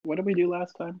what did we do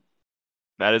last time?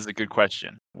 That is a good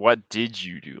question. What did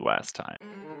you do last time?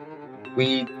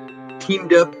 We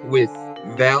teamed up with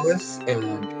Vallus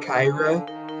and Kyra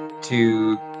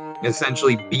to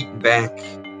essentially beat back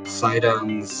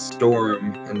Sidon's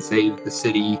storm and save the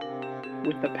city.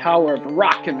 With the power of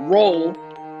rock and roll.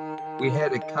 We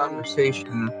had a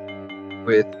conversation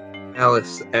with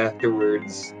Alice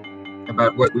afterwards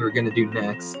about what we were going to do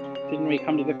next. Didn't we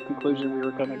come to the conclusion we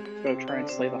were going to go try and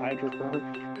slay the Hydra for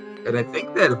her? And I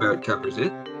think that about covers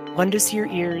it. Lend us your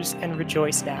ears and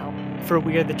rejoice now, for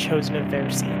we are the chosen of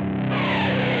Versi.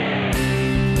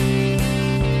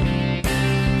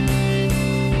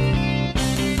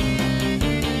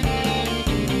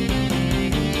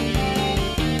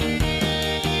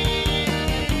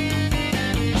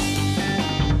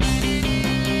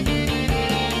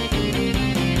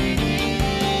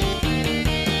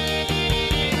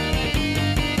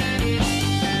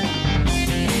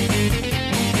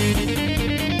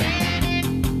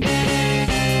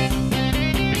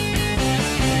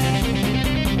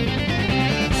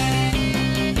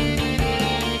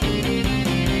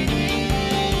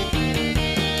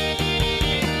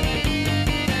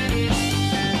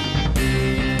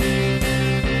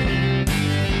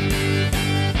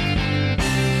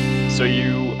 So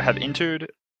you have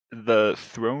entered the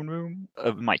throne room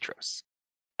of Mitros.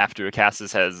 After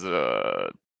Cassis has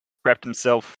prepped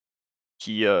himself,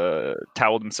 he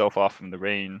toweled himself off from the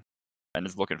rain and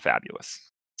is looking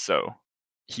fabulous. So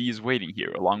he is waiting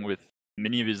here along with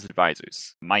many of his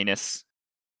advisors, minus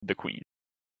the queen.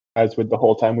 As with the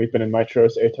whole time we've been in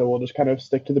Mitros, Ato will just kind of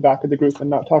stick to the back of the group and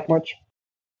not talk much.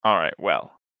 All right,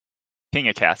 well, King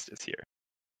Acast is here.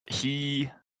 He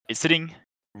is sitting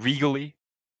regally,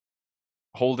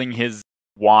 holding his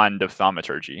wand of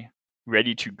thaumaturgy,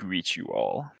 ready to greet you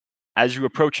all. As you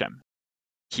approach him,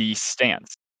 he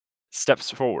stands,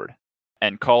 steps forward,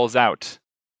 and calls out,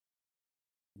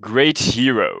 "Great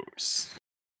heroes,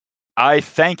 I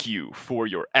thank you for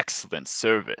your excellent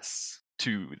service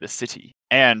to the city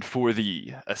and for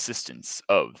the assistance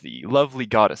of the lovely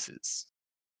goddesses,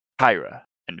 Kyra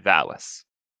and Vallus.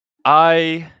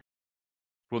 I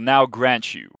will now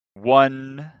grant you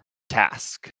one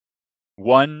task,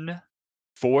 one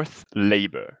fourth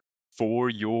labor for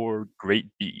your great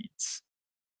deeds."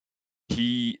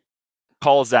 He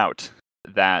calls out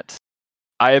that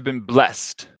I have been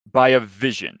blessed by a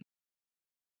vision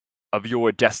of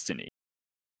your destiny.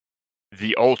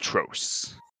 The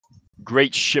Ultros,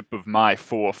 great ship of my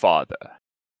forefather.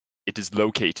 It is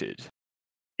located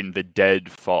in the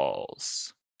Dead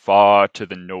Falls, far to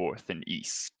the north and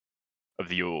east of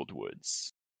the Old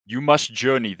Woods. You must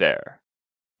journey there,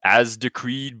 as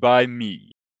decreed by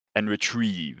me, and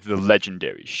retrieve the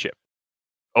legendary ship.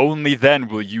 Only then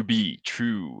will you be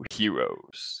true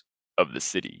heroes of the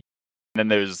city. And then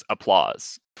there's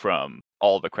applause from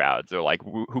all the crowds. They're like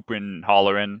hooping,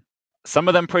 hollering. Some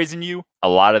of them praising you, a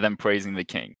lot of them praising the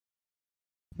king.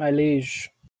 My liege,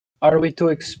 are we to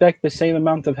expect the same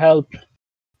amount of help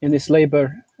in this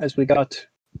labor as we got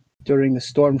during the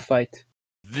storm fight?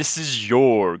 This is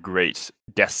your great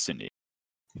destiny.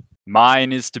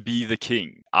 Mine is to be the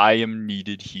king. I am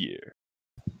needed here.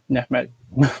 Nehmet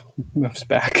moves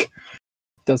back.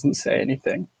 Doesn't say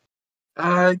anything.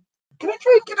 Can I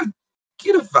try and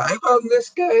get a vibe on this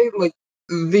guy? Like,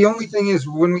 the only thing is,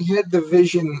 when we had the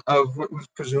vision of what was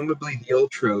presumably the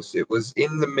Ultros, it was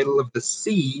in the middle of the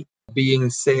sea, being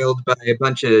sailed by a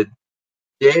bunch of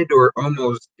dead or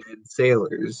almost dead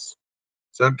sailors.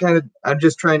 So I'm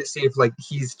just trying to see if, like,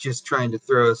 he's just trying to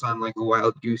throw us on, like, a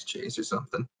wild goose chase or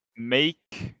something.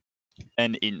 Make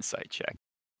an insight check.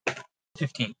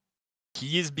 15.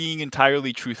 He is being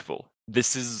entirely truthful.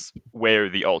 This is where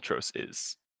the Ultros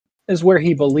is. Is where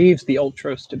he believes the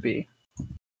Ultros to be.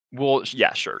 Well,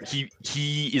 yeah, sure.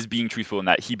 He is being truthful in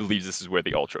that he believes this is where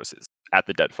the Ultros is, at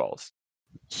the Dead Falls.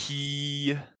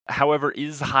 He, however,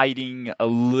 is hiding a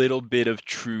little bit of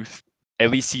truth. At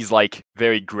least he's like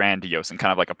very grandiose and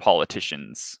kind of like a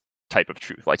politician's type of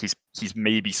truth. Like he's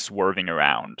maybe swerving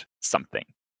around something.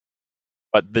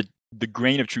 But the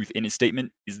grain of truth in his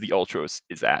statement is the Ultros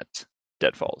is at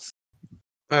Dead Falls.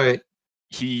 All right.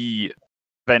 He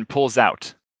then pulls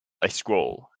out a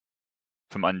scroll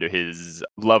from under his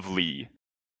lovely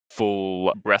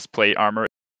full breastplate armor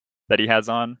that he has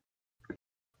on,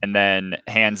 and then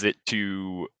hands it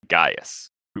to Gaius,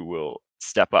 who will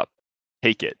step up,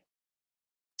 take it,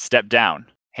 step down,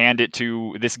 hand it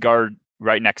to this guard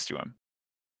right next to him,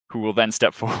 who will then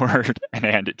step forward and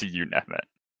hand it to you, Nehmet.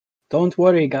 Don't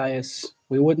worry, Gaius.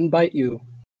 We wouldn't bite you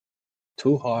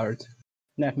too hard.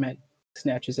 Nehmet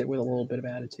snatches it with a little bit of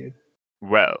attitude.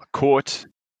 Well, court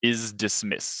is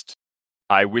dismissed.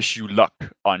 I wish you luck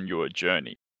on your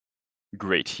journey,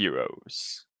 great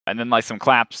heroes. And then like some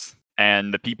claps,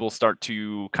 and the people start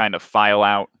to kind of file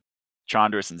out.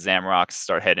 Chandris and Zamrox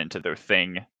start heading to their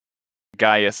thing.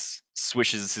 Gaius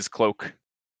swishes his cloak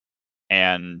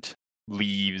and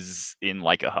leaves in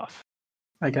like a huff.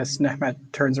 I guess Nehmet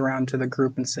turns around to the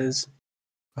group and says,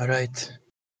 "All right,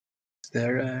 is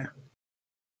there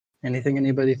anything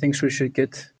anybody thinks we should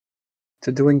get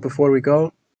to doing before we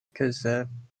go? Because the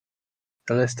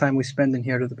less time we spend in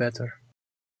here, the better."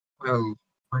 Well,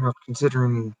 we're not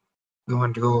considering we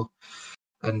want to go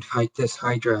and fight this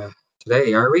Hydra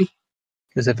today, are we?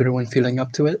 Is everyone feeling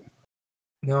up to it?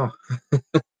 No.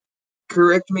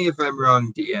 Correct me if I'm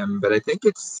wrong, DM, but I think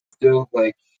it's still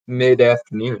like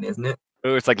mid-afternoon, isn't it?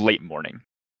 Oh, it's like late morning.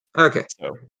 Okay.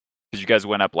 So, because you guys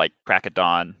went up like crack of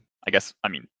dawn.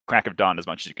 Crack of dawn as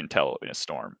much as you can tell in a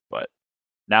storm, but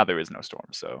now there is no storm,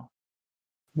 so.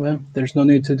 Well, there's no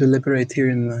need to deliberate here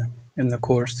in the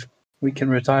course. We can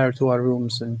retire to our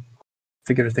rooms and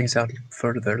figure things out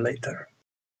further later.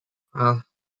 Well,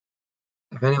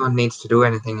 if anyone needs to do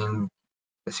anything in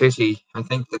the city, I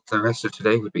think that the rest of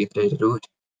today would be the day to do it.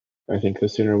 I think the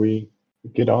sooner we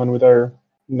get on with our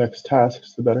next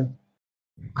tasks, the better.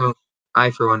 Well, I,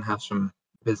 for one, have some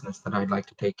business that I'd like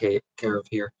to take care of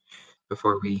here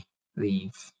before we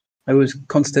leave. I was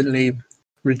constantly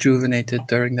rejuvenated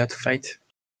during that fight,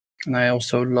 and I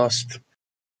also lost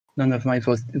none of my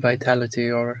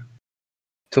vitality or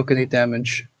took any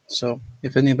damage. So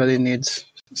if anybody needs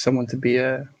someone to be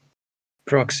a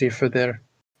proxy for their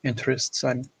interests,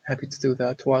 I'm happy to do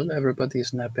that while everybody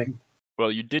is napping.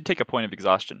 Well, you did take a point of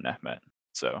exhaustion, Nehmet,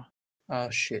 so. Ah,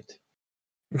 shit.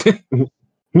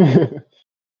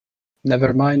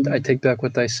 Never mind, I take back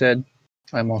what I said.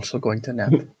 I'm also going to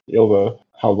nap. Ilva,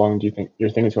 how long do you think your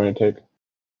thing is going to take?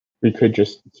 We could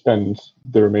just spend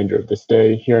the remainder of this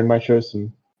day here in Mytros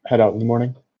and head out in the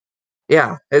morning.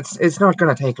 Yeah, it's not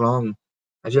gonna take long.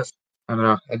 I don't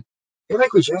know. I feel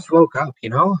like we just woke up, you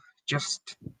know?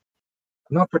 Just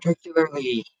not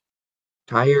particularly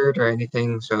tired or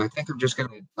anything, so I think I'm just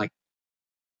gonna like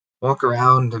walk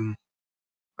around and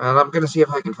I'm gonna see if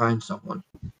I can find someone.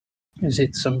 Is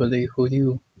it somebody who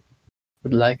you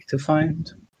would like to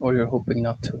find, or you're hoping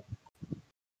not to?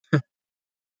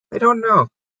 I don't know.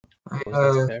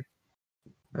 That's fair.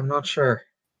 I'm not sure.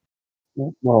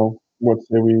 Well, what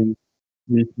say we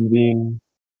reconvene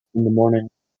in the morning,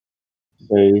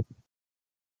 say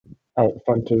out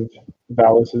front of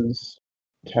Vallus's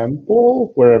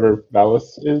temple, wherever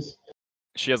Vallus is.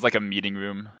 She has like a meeting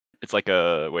room. It's like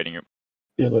a waiting room.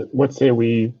 Yeah, let's say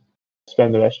we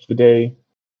spend the rest of the day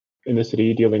in the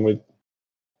city dealing with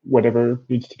whatever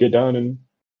needs to get done, and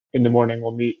in the morning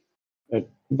we'll meet at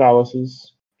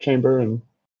Vallus's chamber and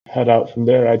head out from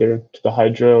there, either to the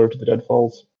Hydra or to the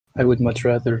Deadfalls. I would much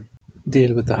rather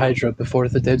deal with the Hydra before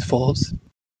the dead falls.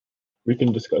 We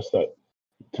can discuss that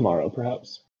tomorrow,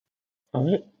 perhaps. All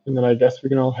right, and then I guess we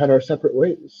can all head our separate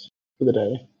ways for the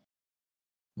day.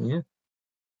 Yeah.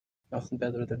 Nothing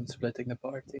better than splitting the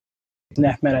party.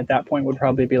 Nehmet at that point would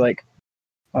probably be like,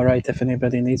 "All right, if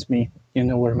anybody needs me, you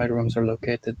know where my rooms are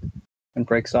located," and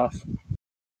breaks off.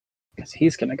 Because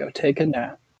he's going to go take a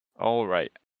nap. All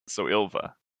right. So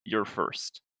Ilva, you're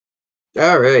first.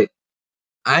 All right.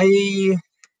 I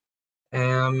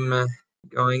am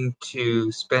going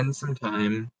to spend some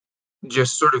time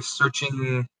just sort of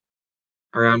searching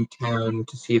around town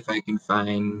to see if I can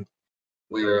find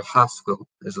where Haskell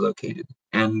is located.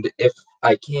 And if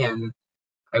I can,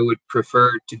 I would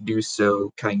prefer to do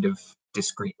so kind of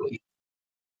discreetly.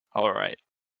 All right.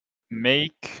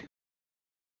 Make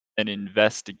an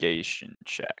investigation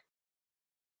check.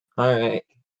 All right.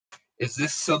 Is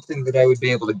this something that I would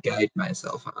be able to guide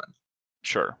myself on?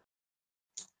 Sure.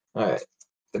 All right.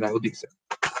 Then I will do so.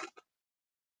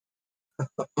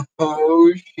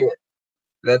 Oh, shit.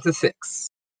 That's a 6.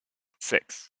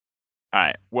 6. All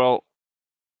right. Well,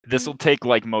 this will take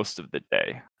like most of the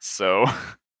day, so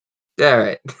All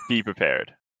right. be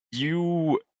prepared.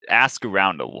 You ask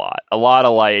around a lot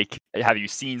of like, have you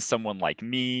seen someone like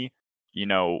me? You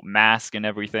know, mask and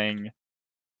everything,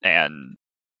 and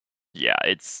yeah,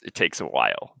 it takes a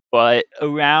while. But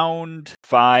around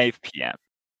 5 p.m.,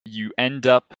 you end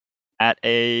up at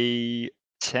a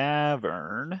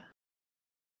tavern.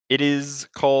 It is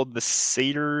called the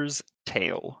Satyr's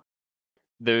Tail.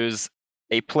 There's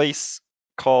a place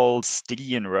called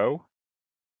Stygian Row,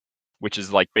 which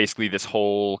is like basically this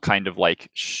whole kind of like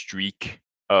streak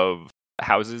of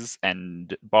houses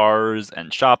and bars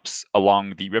and shops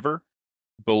along the river.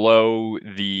 Below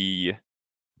the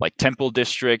like Temple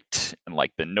District and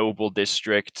like the Noble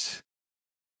District.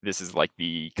 This is like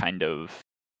the kind of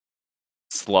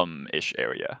slum-ish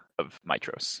area of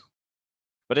Mitros.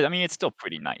 But it's still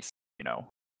pretty nice,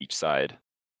 each side,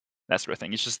 that sort of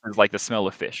thing. It's just there's, like, the smell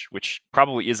of fish, which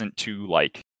probably isn't too,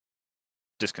 like,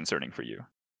 disconcerting for you.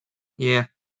 Yeah.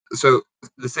 So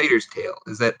the satyr's tail,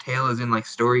 is that tail as in like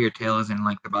story or tail as in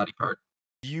like the body part?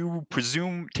 You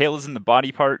presume tail is in the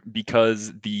body part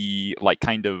because the, like,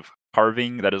 kind of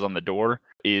carving that is on the door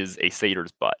is a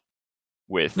satyr's butt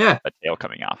with Yeah. a tail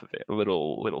coming off of it, a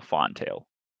little fawn tail.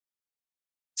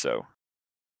 So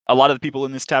a lot of the people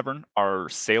in this tavern are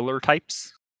sailor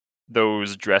types,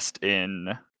 those dressed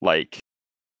in, like,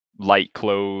 light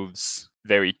clothes,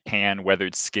 very tan,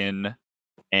 weathered skin,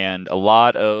 and a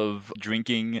lot of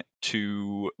drinking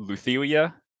to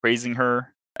Lutheria, praising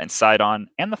her, and Sidon,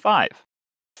 and the Five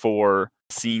for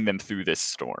seeing them through this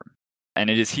storm. And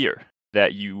it is here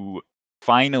that you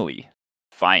finally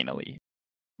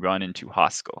run into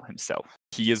Haskell himself.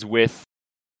 He is with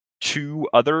two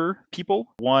other people,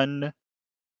 one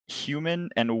human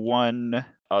and one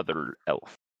other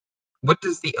elf. What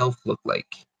does the elf look like?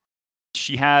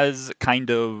 She has kind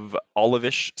of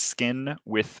olivish skin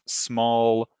with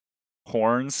small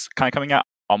horns kind of coming out,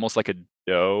 almost like a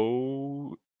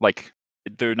doe. Like,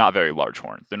 they're not very large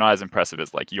horns. They're not as impressive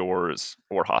as, like, yours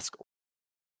or Haskell.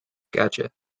 Gotcha.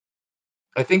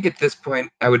 I think at this point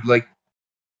I would like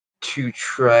to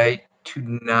try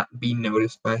to not be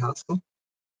noticed by Haskell.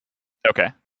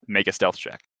 Okay, make a stealth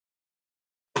check.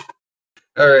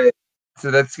 Alright.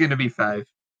 So that's gonna be 5.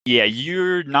 Yeah,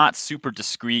 you're not super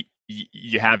discreet.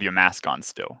 You have your mask on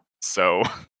still. So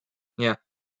Yeah.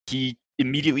 he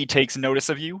immediately takes notice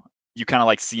of you. You kind of,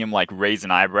 like, see him, like, raise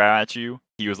an eyebrow at you.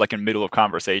 He was, like, in the middle of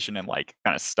conversation and, like,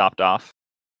 kind of stopped off.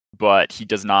 But he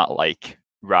does not, like,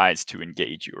 rise to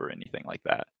engage you or anything like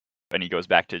that. And he goes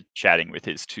back to chatting with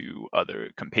his two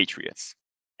other compatriots.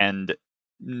 And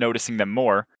noticing them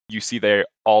more, you see they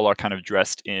all are kind of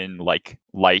dressed in, like,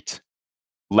 light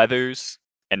leathers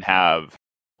and have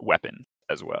weapons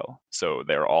as well. So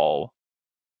they're all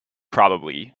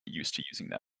probably used to using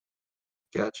them.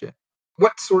 Gotcha.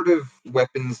 What sort of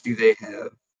weapons do they have?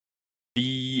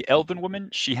 The elven woman,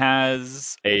 she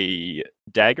has a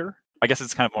dagger. I guess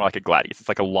it's kind of more like a gladius. It's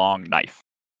like a long knife.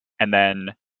 And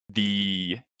then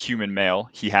the human male,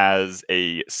 he has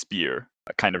a spear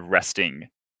kind of resting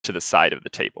to the side of the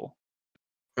table.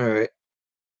 Alright.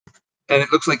 And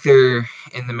it looks like they're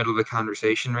in the middle of a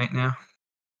conversation right now.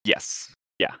 Yes.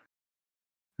 Yeah.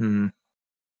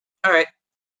 Alright.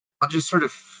 I'll just sort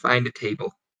of find a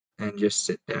table and just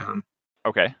sit down.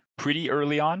 Okay. Pretty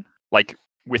early on, like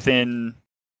within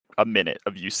a minute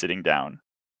of you sitting down,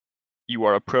 you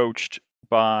are approached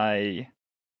by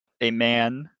a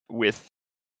man with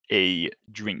a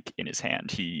drink in his hand.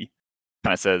 He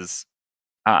kind of says,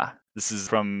 this is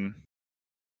from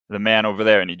the man over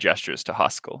there, and he gestures to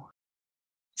Haskell.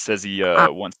 Says he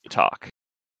wants to talk.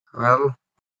 Well,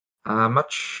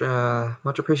 much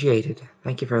appreciated.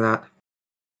 Thank you for that.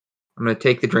 I'm gonna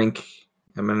take the drink.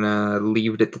 I'm gonna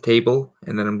leave it at the table,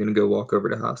 and then I'm gonna go walk over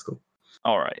to Haskell.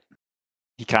 All right.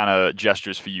 He kind of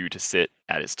gestures for you to sit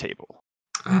at his table.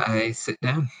 I sit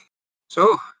down.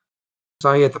 So,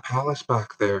 saw you at the palace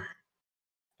back there.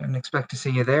 Didn't expect to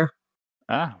see you there.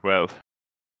 Well,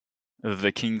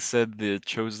 the king said the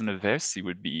chosen of Versi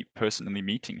would be personally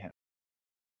meeting him.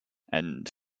 And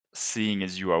seeing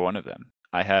as you are one of them,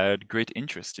 I had great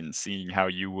interest in seeing how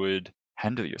you would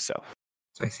handle yourself.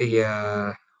 So I see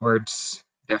words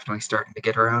definitely starting to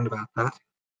get around about that.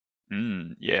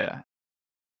 Yeah.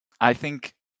 I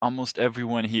think almost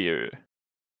everyone here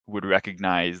would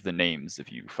recognize the names of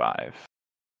you five.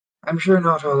 I'm sure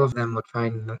not all of them would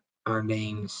find our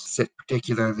names sit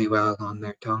particularly well on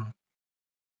their tongue.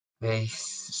 I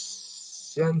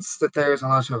sense that there's a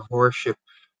lot of worship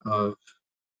of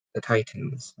the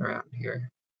Titans around here,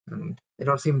 and they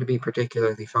don't seem to be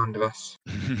particularly fond of us.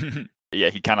 Yeah,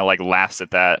 he kind of like laughs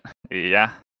at that.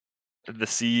 Yeah. The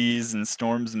seas and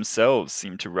storms themselves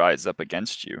seem to rise up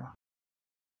against you.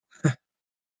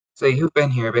 So you've been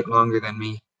here a bit longer than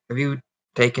me. Have you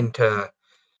taken to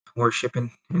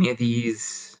worshipping any of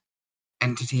these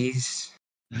entities?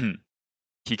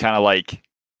 He kind of like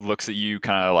looks at you,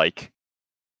 kind of like,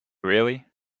 really?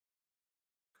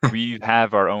 We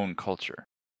have our own culture.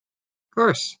 Of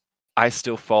course. I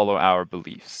still follow our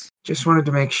beliefs. Just wanted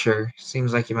to make sure.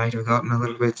 Seems like you might have gotten a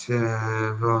little bit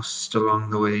lost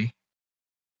along the way.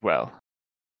 Well,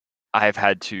 I've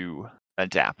had to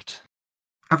adapt.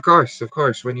 Of course, of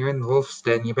course. When you're in the wolf's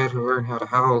den, you better learn how to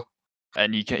howl.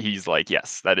 And he's like,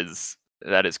 yes, that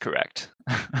is correct.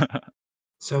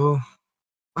 So,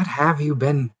 what have you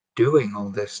been doing all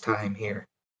this time here?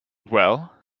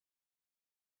 Well,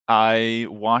 I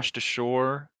washed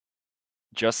ashore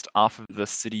just off of the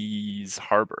city's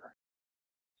harbor.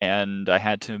 And I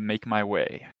had to make my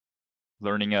way,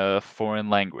 learning a foreign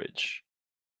language,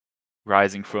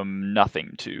 rising from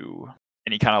nothing to,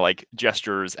 and he kind of like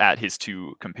gestures at his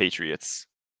two compatriots,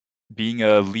 being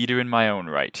a leader in my own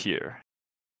right here.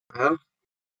 Well,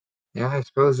 yeah, I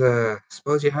suppose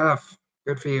you have.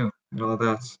 Good for you and all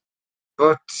that.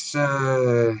 But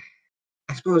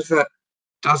I suppose that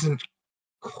doesn't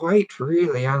quite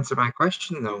really answer my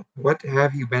question, though. What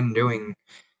have you been doing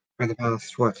for the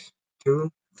past, what,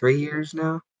 2, 3 years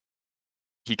now?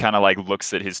 He kind of like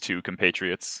looks at his two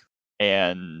compatriots,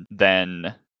 and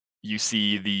then you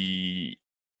see the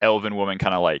elven woman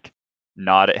kind of like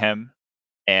nod at him,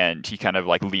 and he kind of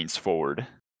like leans forward.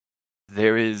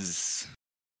 There is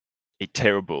a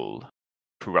terrible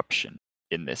corruption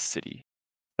in this city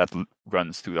that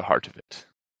runs through the heart of it.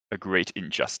 A great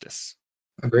injustice.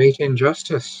 A great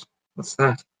injustice. What's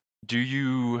that? Do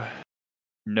you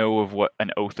know of what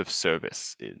an oath of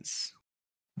service is?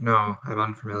 No, I'm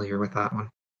unfamiliar with that one.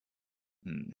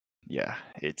 Yeah,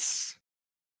 it's...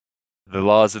 The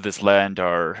laws of this land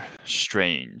are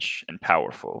strange and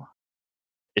powerful.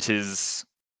 It is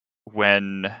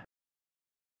when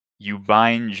you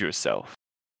bind yourself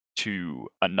to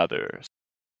another's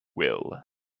will.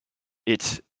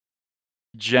 It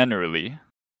generally,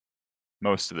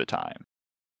 most of the time,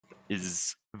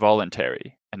 is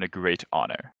voluntary and a great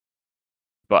honor.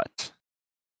 But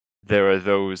there are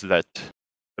those that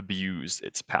abuse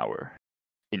its power,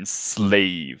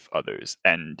 enslave others,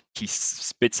 and he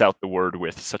spits out the word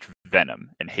with such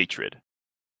venom and hatred.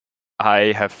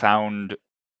 I have found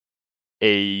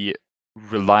a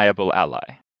reliable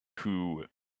ally who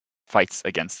fights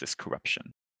against this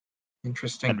corruption,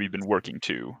 Interesting. and we've been working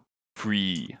to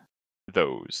free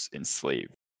those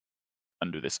enslaved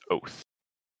under this oath.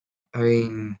 I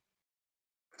mean,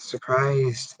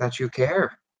 surprised that you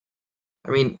care.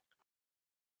 I mean,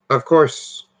 of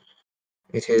course,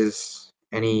 it is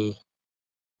any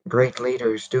great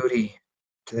leader's duty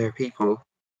to their people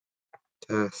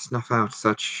to snuff out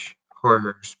such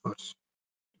horrors, but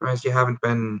surprised you haven't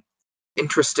been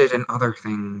interested in other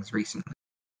things recently.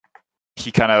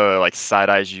 He kind of like side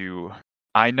eyes you.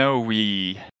 I know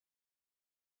we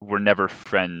were never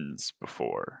friends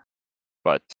before,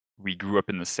 but we grew up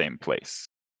in the same place.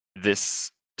 This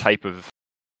type of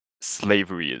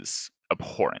slavery is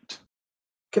abhorrent.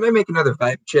 Can I make another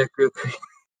vibe check real quick?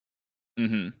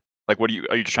 Like, what are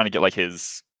you just trying to get like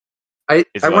his? I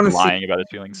Is he like want to see. lying about his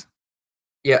feelings?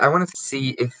 Yeah, I want to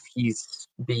see if he's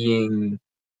being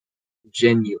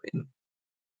genuine.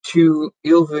 To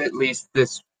Ilva, at least,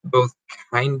 this both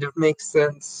kind of makes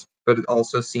sense, but it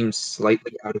also seems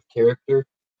slightly out of character.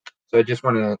 So I just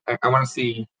want to. I want to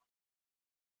see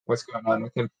what's going on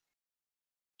with him.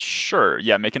 Sure.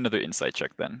 Yeah. Make another insight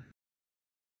check then.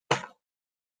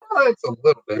 Oh, it's a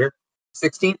little better.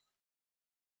 16.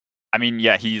 I mean,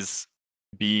 yeah, he's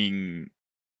being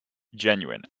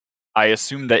genuine. I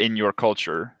assume that in your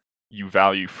culture, you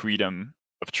value freedom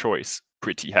of choice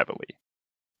pretty heavily.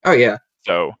 Oh yeah.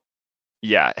 So,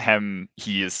 yeah,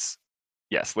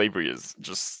 slavery is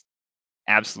just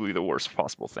absolutely the worst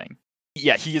possible thing.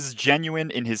 Yeah, he is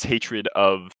genuine in his hatred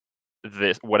of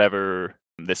this, whatever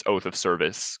this oath of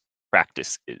service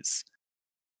practice is.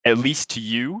 At least to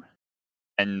you,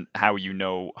 and how you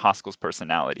know Haskell's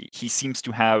personality. He seems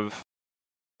to have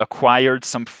acquired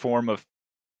some form of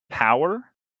power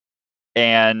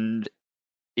and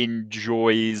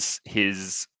enjoys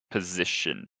his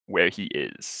position where he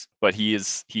is, but he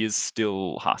is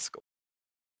still Haskell.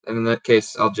 And in that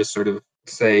case, I'll just sort of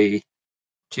say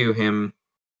to him,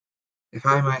 if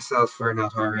I myself were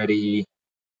not already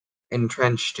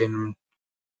entrenched in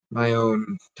my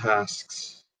own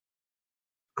tasks,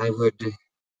 I would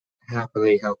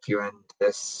happily help you end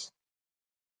this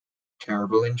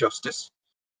terrible injustice.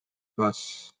 But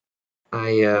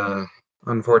I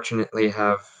unfortunately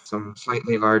have some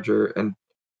slightly larger and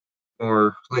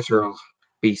more literal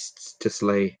beasts to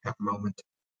slay at the moment.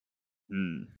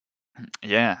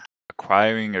 Yeah,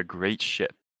 acquiring a great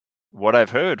ship. What I've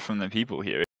heard from the people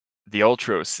here, the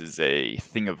Ultros is a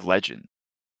thing of legend,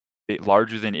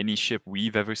 larger than any ship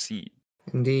we've ever seen.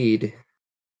 Indeed.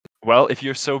 Well, if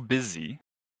you're so busy,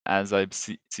 as I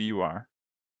see you are,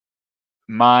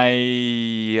 my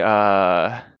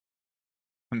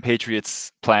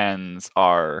compatriots' plans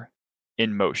are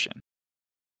in motion.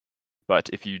 But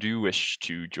if you do wish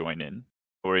to join in,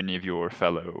 or any of your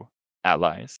fellow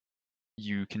allies,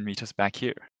 you can meet us back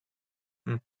here.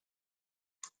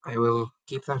 I will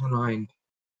keep that in mind.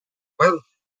 Well,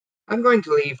 I'm going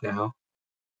to leave now.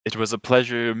 It was a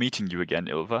pleasure meeting you again,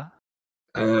 Ilva.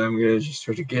 I'm gonna just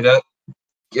sort of get up,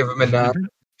 give him a nod,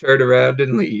 turn around,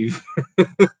 and leave.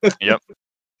 Yep.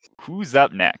 Who's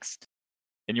up next?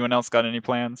 Anyone else got any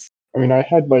plans? I mean, I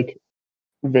had like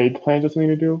vague plans of something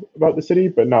to do about the city,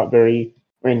 but not very.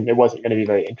 I mean, it wasn't going to be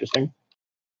very interesting.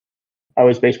 I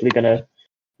was basically going to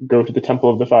go to the Temple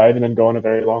of the Five and then go on a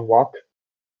very long walk.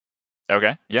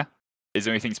 Okay, yeah. Is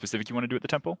there anything specific you want to do at the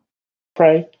temple?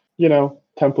 Pray,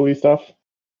 temple-y stuff.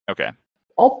 Okay.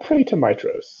 I'll pray to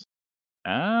Mitros.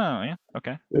 Oh, yeah,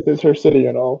 okay. This is her city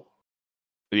and all.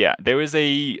 Yeah, there was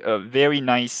a very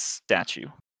nice statue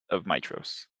of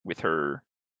Mitros with her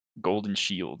golden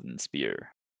shield and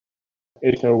spear.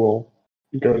 Ato will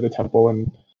go to the temple and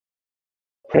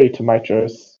pray to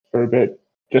Mitros for a bit.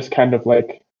 Just kind of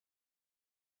like,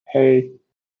 hey,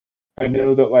 I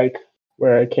know that like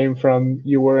where I came from,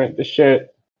 you weren't the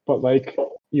shit, but like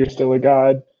you're still a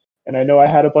god. And I know I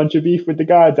had a bunch of beef with the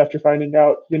gods after finding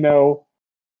out, kind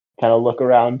of look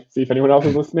around, see if anyone else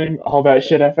is listening, all that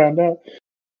shit I found out.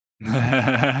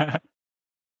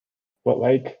 But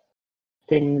like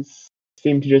things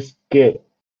seem to just get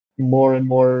more and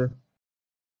more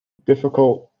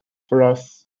difficult for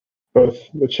us, both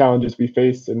the challenges we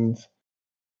face and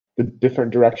the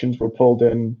different directions we're pulled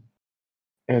in.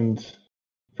 And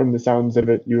from the sounds of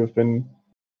it, you have been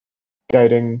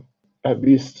guiding at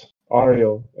least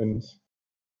Ariel. And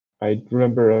I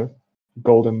remember a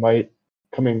golden light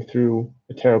coming through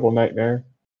a terrible nightmare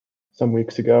some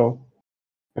weeks ago.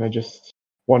 And I just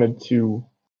wanted to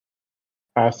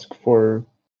ask for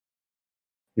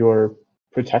your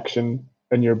protection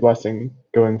and your blessing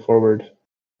going forward.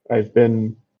 I've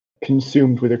been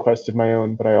consumed with a quest of my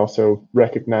own, but I also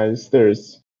recognize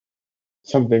there's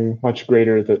something much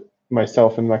greater that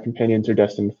myself and my companions are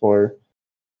destined for,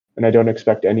 and I don't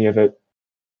expect any of it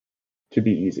to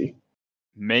be easy.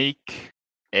 Make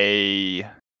a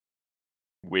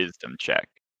wisdom check.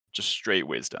 Just straight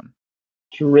wisdom.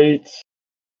 Straight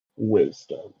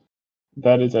wisdom.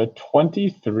 That is a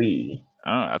 23.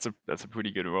 Oh, that's a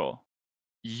pretty good roll.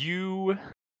 You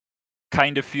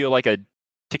kind of feel like a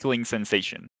tickling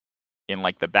sensation in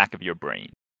like the back of your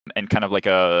brain, and kind of like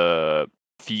a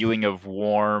feeling of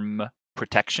warm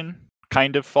protection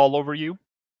kind of fall over you.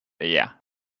 Yeah.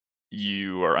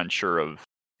 You are unsure of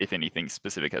if anything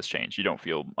specific has changed. You don't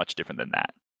feel much different than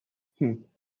that.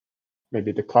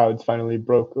 Maybe the clouds finally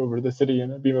broke over the city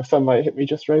and a beam of sunlight hit me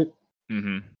just right.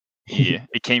 Mm-hmm. Yeah.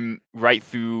 It came right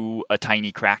through a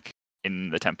tiny crack in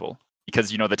the temple because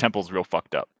the temple's real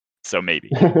fucked up. So maybe.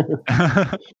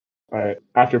 Alright,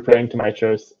 after praying to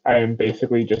Mitros, I am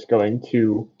basically just going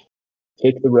to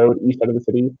take the road east out of the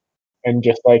city and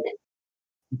just like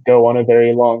go on a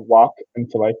very long walk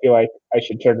until I feel like I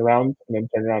should turn around and then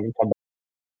turn around and come back.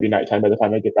 It'll be nighttime by the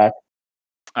time I get back.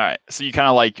 All right. So you kind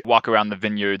of like walk around the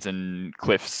vineyards and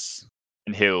cliffs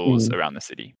and hills around the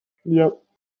city. Yep.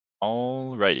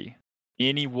 Alrighty.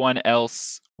 Anyone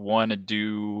else want to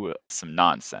do some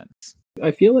nonsense?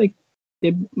 I feel like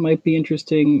it might be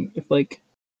interesting if like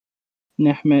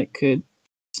Nehmet could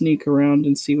sneak around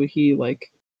and see what he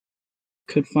like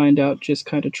could find out just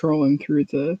kind of trolling through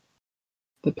the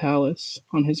palace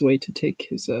on his way to take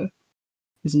his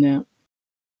nap.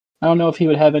 I don't know if he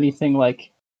would have anything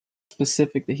like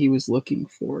specific that he was looking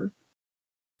for.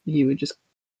 He would just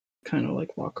kind of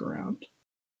like walk around.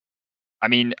 I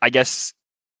mean, I guess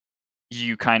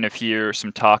you kind of hear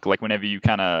some talk like whenever you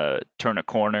kind of turn a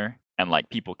corner and like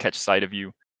people catch sight of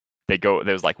you,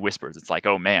 there's like whispers. It's like,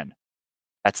 oh man,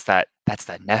 that's that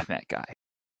Nefmet guy.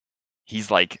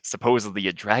 He's like supposedly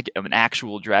an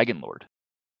actual dragon lord,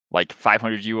 like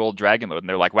 500-year-old dragon lord. And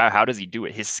they're like, wow, how does he do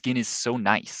it? His skin is so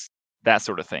nice, that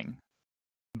sort of thing.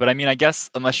 But I mean, I guess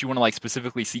unless you want to like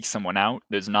specifically seek someone out,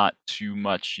 there's not too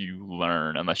much you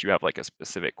learn unless you have like a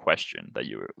specific question that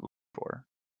you were looking for.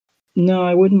 No,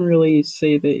 I wouldn't really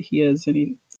say that he has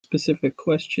any specific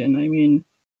question. I mean,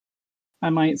 I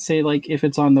might say like if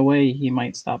it's on the way, he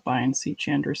might stop by and see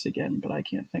Chandris again, but I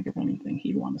can't think of anything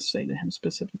he'd want to say to him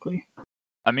specifically.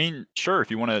 I mean, sure, if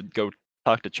you want to go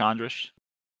talk to Chandris,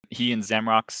 he and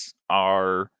Zamrox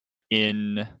are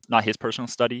in not his personal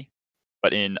study,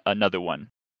 but in another one,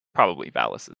 probably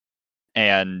Vallus's.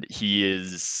 And he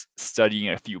is studying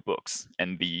a few books,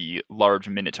 and the large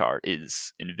minotaur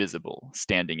is invisible,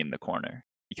 standing in the corner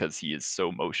because he is so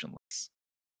motionless.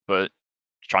 But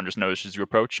Chandris notices you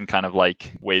approach and kind of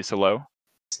like waves hello.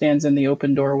 Stands in the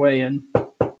open doorway and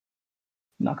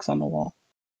knocks on the wall.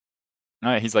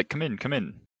 All right, he's like, come in,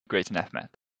 great Nefmet.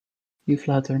 You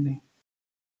flatter me.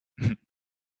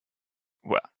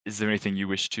 Well, is there anything you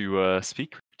wish to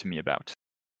speak to me about?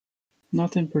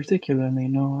 Not in particularly,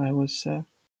 no. I was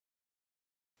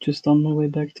just on my way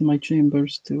back to my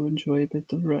chambers to enjoy a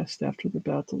bit of rest after the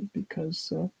battle,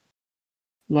 because,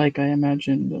 like I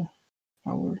imagined,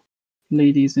 our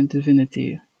ladies in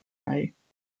divinity, I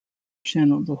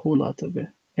channeled a whole lot of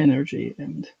energy,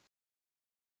 and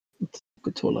it took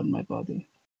a toll on my body.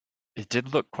 It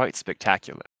did look quite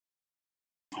spectacular.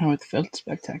 How it felt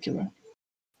spectacular.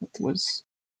 It was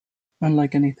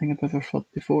unlike anything I've ever felt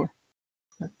before.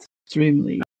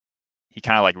 Extremely. He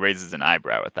kind of like raises an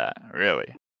eyebrow at that.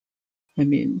 Really? I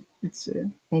mean, it's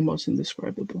almost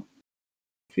indescribable.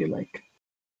 I feel like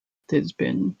it has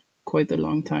been quite a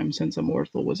long time since a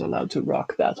mortal was allowed to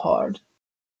rock that hard.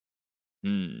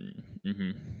 Mm-hmm.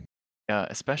 Yeah,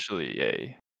 especially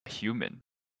a human.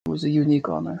 It was a unique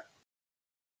honor.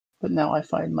 But now I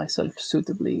find myself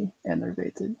suitably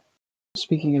enervated.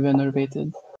 Speaking of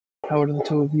enervated, how are the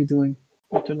two of you doing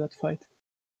after that fight?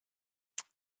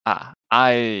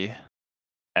 I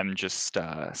am just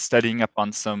studying up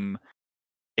on some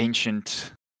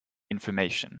ancient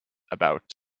information about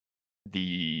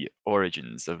the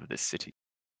origins of this city.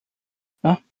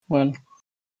 Well,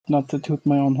 not to toot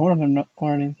my own horn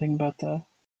or anything, but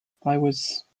I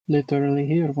was literally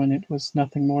here when it was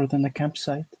nothing more than a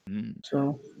campsite.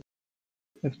 So,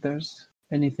 if there's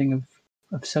anything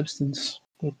of substance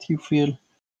that you feel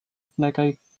like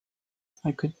I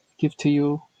could give to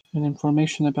you an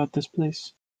information about this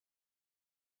place,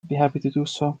 I'd be happy to do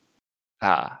so.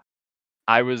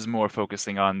 I was more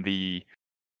focusing on the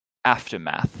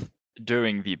aftermath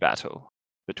during the battle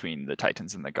between the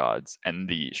Titans and the gods and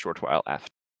the short while after.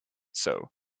 So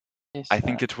Yes, I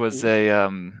think it was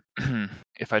a,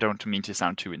 if I don't mean to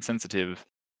sound too insensitive,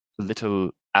 a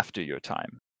little after your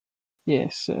time.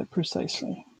 Yes,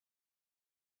 precisely.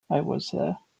 I was,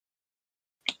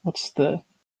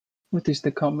 what is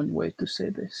the common way to say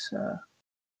this?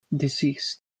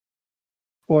 Deceased.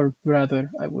 Or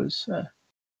rather, I was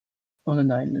on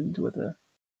an island with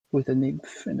a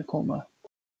nymph in a coma.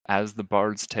 As the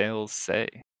bard's tales say.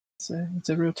 It's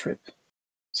a real trip.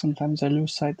 Sometimes I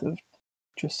lose sight of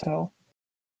just how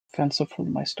fanciful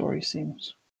my story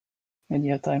seems, and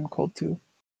yet I am called to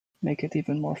make it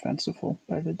even more fanciful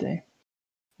by the day.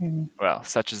 Well,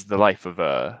 such is the life of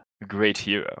a great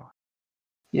hero.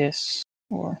 Yes,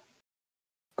 or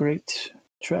great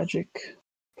tragic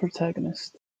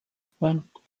protagonist. Well,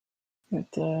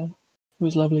 it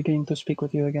was lovely getting to speak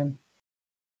with you again.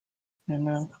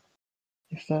 And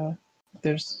if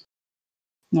there's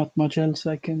not much else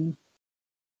I can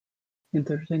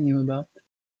entertain you about,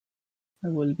 I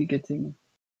will be getting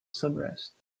some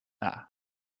rest.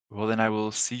 Well, then I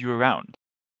will see you around.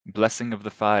 Blessing of the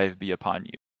five be upon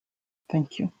you.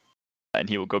 Thank you. And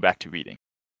he will go back to reading.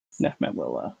 Nefmet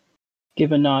will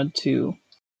give a nod to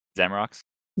Zamrox?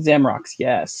 Zamrox,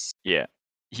 yes. Yeah.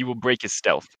 He will break his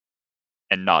stealth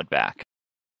and nod back,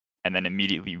 and then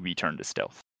immediately return to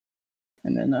stealth.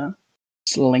 And then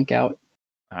slink out.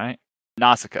 All right.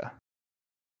 Nausicaa,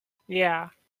 Yeah.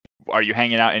 are you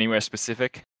hanging out anywhere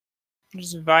specific?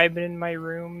 Just vibing in my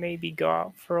room, maybe go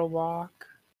out for a walk.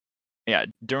 Yeah,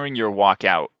 during your walk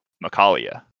out,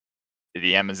 Macalia,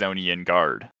 the Amazonian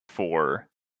guard for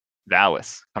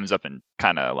Vallus, comes up and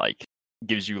kind of like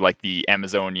gives you like the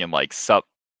Amazonian like sup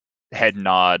head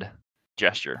nod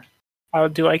gesture. I'll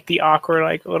do like the awkward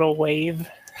like little wave.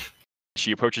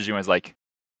 She approaches you and is like,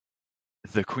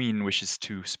 "The queen wishes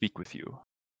to speak with you."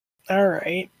 All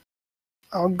right.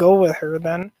 I'll go with her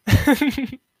then.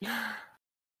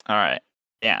 All right.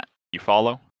 Yeah, you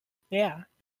follow? Yeah.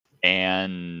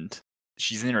 And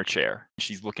she's in her chair.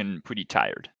 She's looking pretty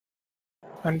tired.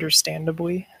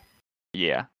 Understandably.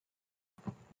 Yeah.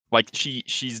 Like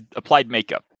she's applied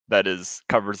makeup that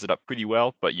covers it up pretty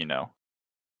well, but you know,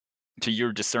 to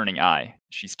your discerning eye,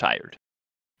 she's tired.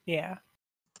 Yeah.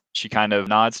 She kind of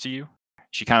nods to you.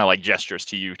 She kind of like gestures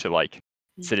to you to like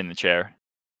sit in the chair.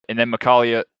 And then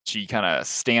Macalia, she kind of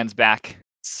stands back,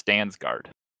 stands guard.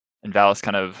 And Vallus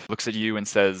kind of looks at you and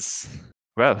says,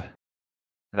 "Well,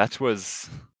 that was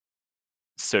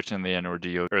certainly an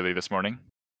ordeal early this morning.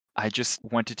 I just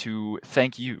wanted to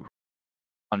thank you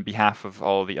on behalf of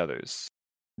all the others,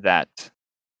 that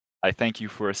I thank you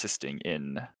for assisting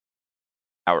in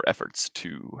our efforts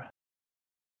to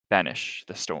banish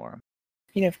the storm."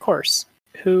 I mean, of course.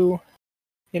 Who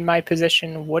in my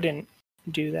position wouldn't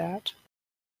do that?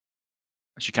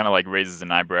 She kind of like raises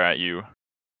an eyebrow at you.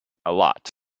 A lot.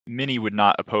 Many would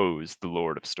not oppose the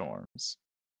Lord of Storms.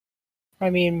 I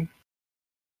mean,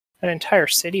 an entire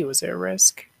city was at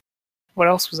risk. What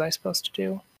else was I supposed to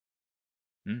do?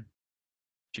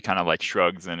 She kind of like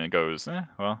shrugs and it goes,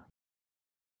 well,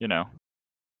 you know,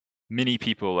 many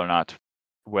people are not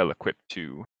well equipped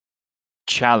to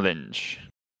challenge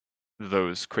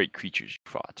those great creatures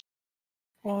you fought?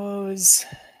 Well, it was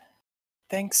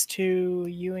thanks to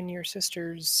you and your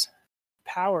sister's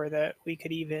power that we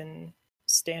could even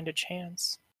stand a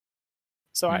chance.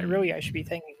 So I should be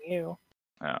thanking you.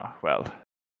 Oh, well,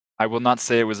 I will not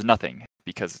say it was nothing,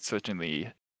 because it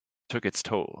certainly took its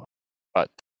toll. But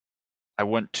I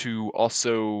want to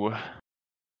also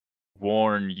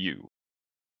warn you.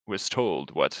 Was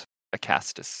told what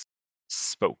Acastus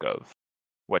spoke of,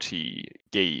 what he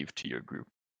gave to your group.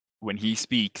 When he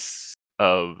speaks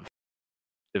of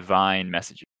divine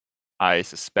messages, I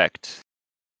suspect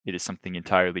it is something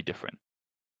entirely different.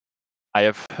 I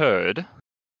have heard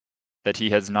that he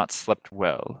has not slept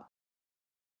well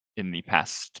in the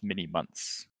past many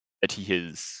months, that he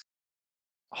is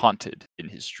haunted in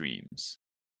his dreams.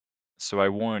 So I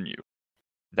warn you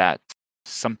that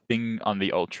something on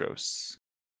the Ultros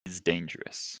is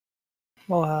dangerous.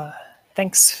 Well,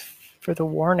 thanks for the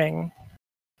warning.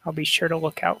 I'll be sure to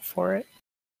look out for it.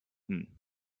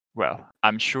 Well,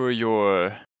 I'm sure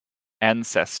your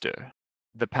ancestor,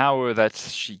 the power that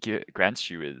she grants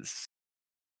you is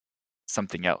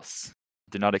something else.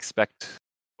 Did not expect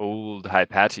old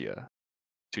Hypatia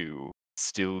to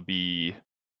still be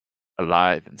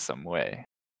alive in some way.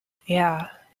 Yeah,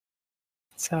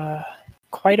 it's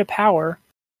quite a power.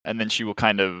 And then she will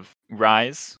kind of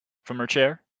rise from her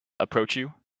chair, approach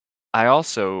you. I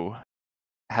also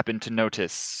happen to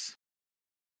notice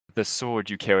the sword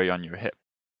you carry on your hip.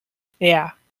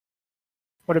 Yeah.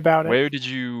 What about it? Where did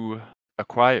you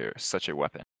acquire such a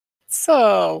weapon? It's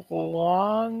a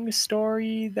long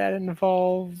story that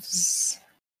involves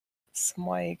some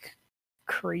like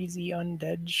crazy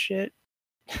undead shit.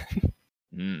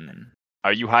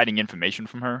 Are you hiding information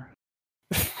from her?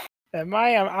 Am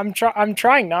I? I'm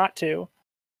trying not to.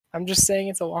 I'm just saying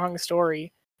it's a long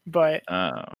story, but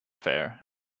Oh, fair.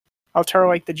 I'll tell her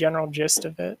like the general gist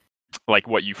of it. Like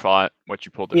what you fought, what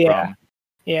you pulled it Yeah. from.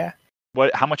 Yeah.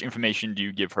 How much information do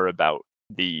you give her about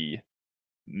the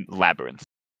labyrinth?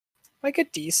 Like a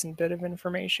decent bit of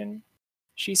information.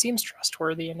 She seems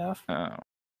trustworthy enough. Oh.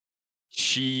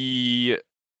 She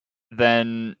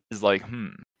then is like,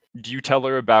 do you tell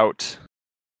her about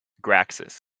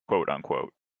Graxus, quote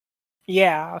unquote?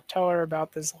 Yeah, I'll tell her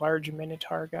about this large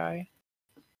minotaur guy.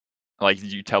 Like,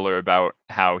 did you tell her about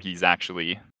how he's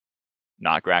actually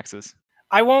not Graxus?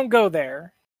 I won't go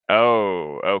there.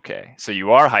 Oh, okay. So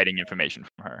you are hiding information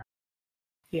from her.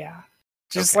 Yeah.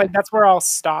 Just Okay. like that's where I'll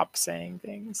stop saying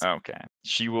things. Okay.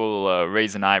 She will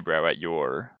raise an eyebrow at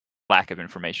your lack of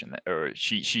information, or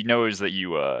she knows that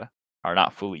you are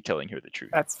not fully telling her the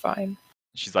truth. That's fine.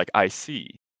 She's like, I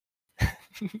see.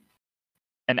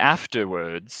 And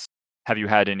afterwards, have you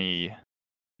had any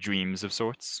dreams of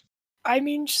sorts? I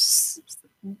mean, just,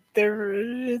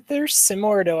 they're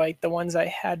similar to like the ones I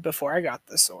had before I got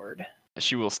the sword.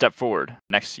 She will step forward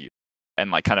next to you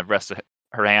and like kind of rest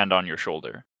her hand on your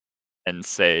shoulder and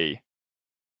say,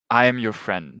 I am your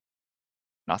friend,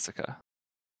 Nausicaa.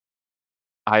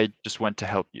 I just went to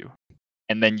help you.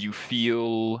 And then you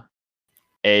feel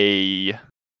a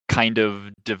kind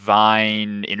of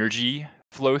divine energy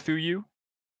flow through you,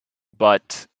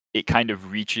 but it kind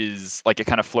of reaches, like it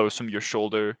kind of flows from your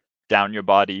shoulder down your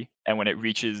body, and when it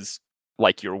reaches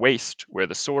like your waist where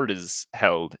the sword is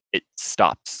held, it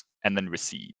stops and then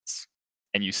recedes.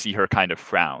 And you see her kind of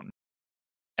frown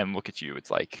and look at you.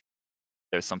 It's like,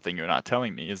 there's something you're not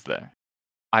telling me, is there?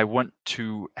 I want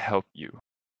to help you,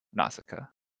 Nausicaa,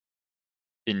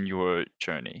 in your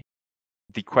journey.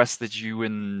 The quest that you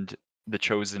and the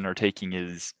Chosen are taking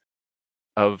is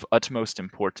of utmost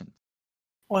importance.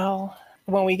 Well,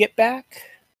 when we get back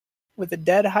with the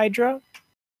dead Hydra,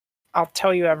 I'll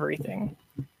tell you everything.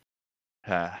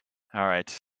 All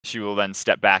right. She will then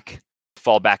step back,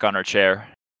 fall back on her chair.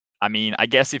 I mean, I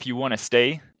guess if you want to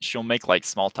stay, she'll make like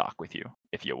small talk with you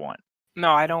if you want.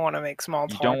 No, I don't want to make small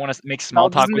talk. You don't want to make small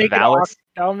talk with Vallus?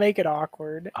 I'll make it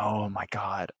awkward. Oh my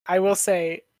god. I will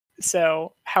say,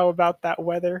 so how about that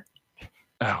weather?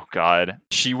 Oh god.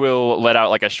 She will let out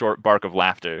like a short bark of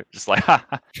laughter, just like,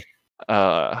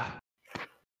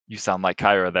 you sound like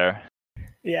Kyra there.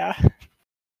 Yeah.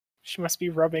 She must be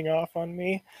rubbing off on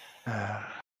me.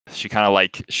 She kind of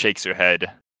like shakes her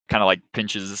head, kind of like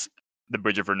pinches the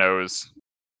bridge of her nose.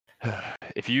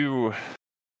 If you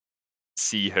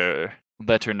see her,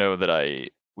 let her know that I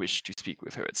wish to speak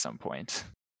with her at some point.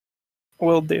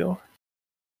 Will do.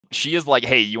 She is like,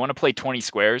 hey, you want to play 20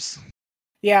 squares?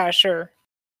 Yeah, sure.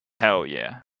 Hell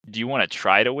yeah. Do you want to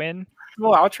try to win?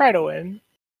 Well, I'll try to win.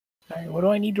 All right, what do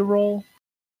I need to roll?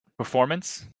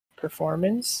 Performance?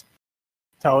 Performance.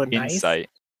 Oh, nice. Insight?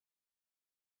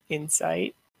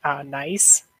 Insight.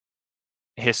 Nice.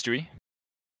 History?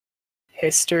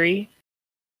 History.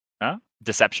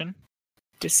 Deception,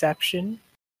 Deception.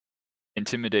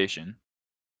 intimidation,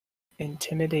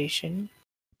 Intimidation.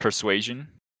 persuasion,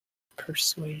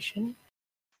 Persuasion.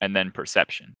 and then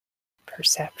perception.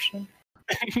 Perception.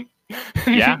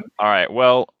 Yeah. All right.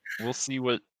 Well, we'll see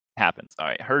what happens. All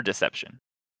right. Her deception,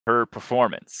 her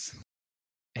performance,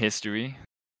 history,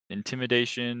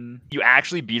 intimidation. You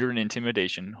actually beat her in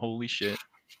intimidation. Holy shit.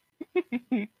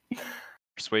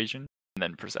 Persuasion, and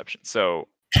then perception. So,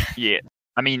 yeah.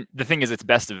 I mean, the thing is, it's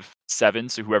best of 7,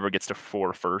 so whoever gets to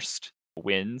 4 first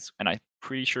wins. And I'm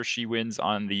pretty sure she wins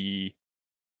on the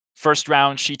first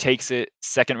round. She takes it.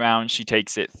 Second round, she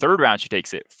takes it. Third round, she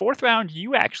takes it. Fourth round,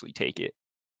 you actually take it,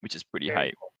 which is pretty Very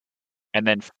hype. And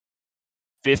then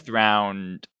fifth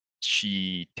round,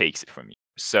 she takes it from you.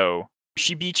 So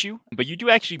she beats you, but you do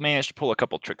actually manage to pull a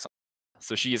couple tricks on her.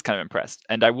 So she is kind of impressed.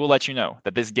 And I will let you know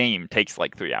that this game takes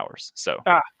like 3 hours. So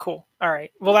Cool. All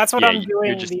right. Well, that's what Yeah, I'm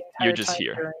doing just- the you're entire just time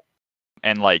here. during-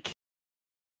 and like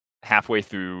halfway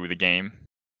through the game,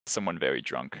 someone very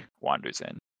drunk wanders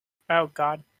in. Oh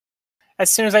God.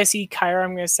 As soon as I see Kyra,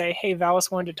 I'm gonna say, "Hey,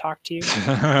 Vallus wanted to talk to you."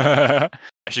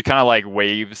 She kind of like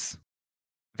waves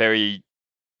very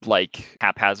like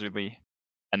haphazardly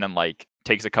and then like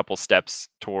takes a couple steps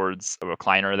towards a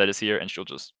recliner that is here and she'll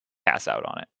just pass out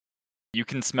on it. You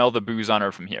can smell the booze on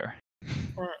her from here.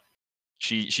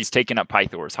 She's taken up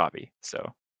Pythor's hobby,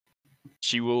 so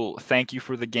she will thank you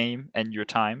for the game and your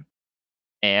time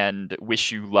and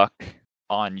wish you luck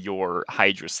on your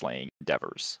Hydra slaying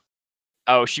endeavors.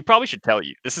 Oh, she probably should tell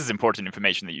you. This is important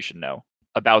information that you should know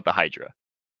about the Hydra.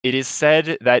 It is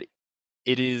said that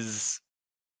it is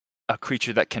a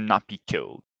creature that cannot be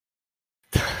killed.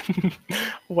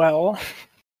 Well,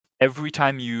 Every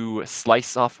time you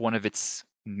slice off one of its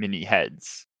mini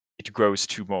heads, it grows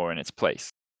 2 more in its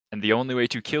place. And the only way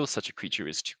to kill such a creature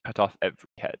is to cut off every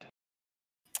head.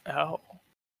 oh,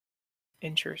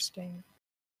 interesting.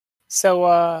 So,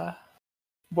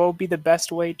 what would be the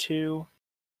best way to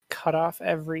cut off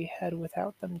every head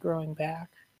without them growing back?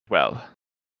 Well,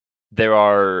 there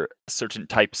are certain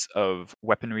types of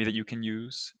weaponry that you can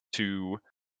use to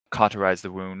cauterize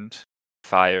the wound.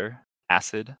 Fire,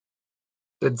 acid.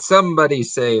 Did somebody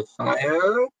say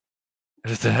fire?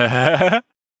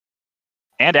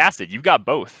 And acid. You've got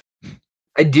both.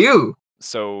 I do.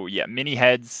 So yeah, mini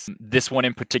heads. This one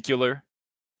in particular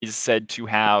is said to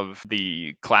have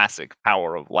the classic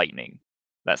power of lightning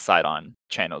that Sidon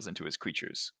channels into his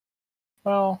creatures.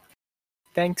 Well,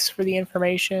 thanks for the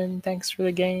information. Thanks for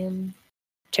the game.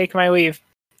 Take my leave.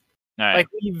 All right. Like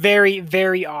very,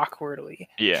 very awkwardly.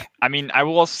 Yeah. I mean, I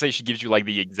will also say she gives you like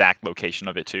the exact location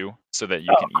of it too, so that you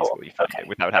Oh, can cool. easily find Okay. it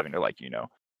without having to like,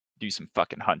 do some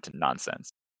fucking hunting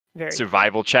nonsense. Very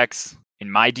Survival checks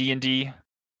in my D&D,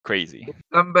 crazy.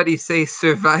 Somebody say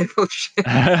survival shit.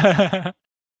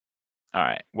 All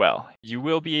right. Well, you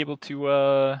will be able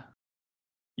to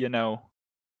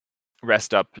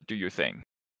rest up, do your thing.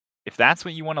 If that's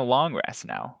what you want, a long rest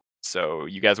now. So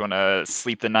you guys want to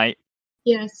sleep the night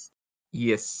Yes.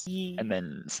 Yes. cool. and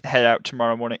then head out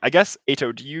tomorrow morning. I guess,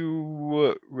 Ato, do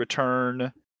you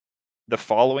return the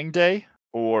following day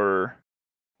or?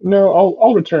 No,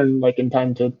 I'll return like in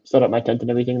time to set up my tent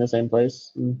and everything in the same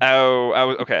place.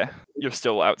 Oh, okay. You're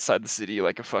still outside the city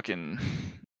like a fucking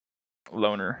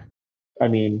loner. I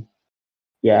mean,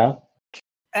 yeah.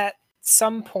 At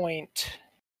some point,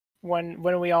 when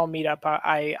we all meet up,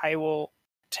 I will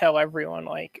tell everyone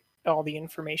like all the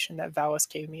information that Vallus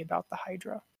gave me about the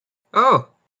Hydra. Oh,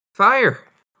 fire.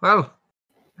 Well,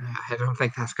 I don't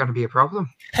think that's going to be a problem.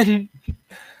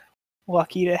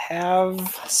 Lucky to have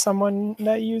someone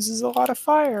that uses a lot of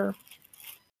fire.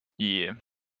 Yeah.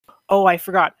 Oh, I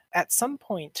forgot. At some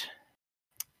point,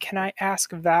 can I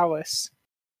ask Vallus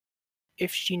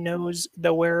if she knows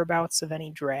the whereabouts of any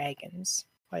dragons?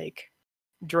 Like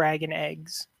dragon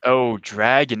eggs. Oh,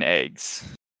 dragon eggs.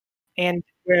 And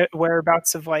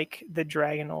whereabouts of like the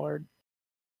Dragon Lord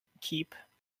keep.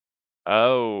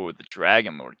 Oh, the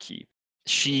Dragon Lord keep.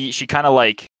 She kind of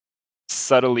like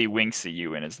subtly winks at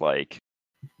you and is like,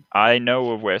 I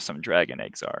know of where some dragon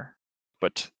eggs are,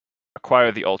 but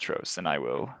acquire the Ultros and I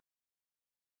will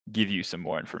give you some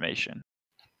more information.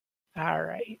 All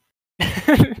right.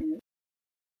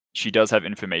 She does have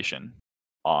information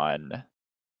on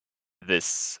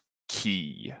this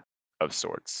key of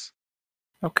sorts.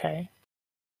 Okay.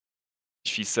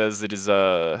 She says it is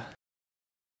there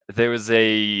is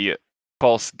a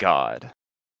false god,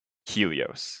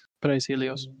 Helios. Praise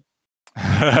Helios.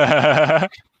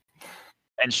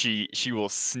 And she will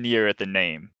sneer at the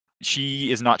name.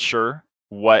 She is not sure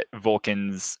what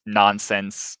Vulcan's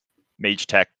nonsense mage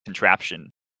tech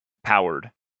contraption powered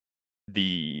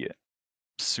the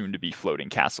soon-to-be floating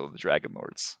castle of the Dragon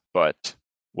Lords. But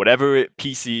whatever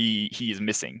piece he is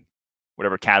missing,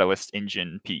 whatever catalyst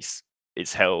engine piece,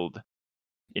 is held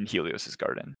in Helios's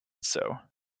garden. So,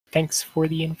 Thanks for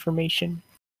the information.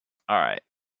 all right,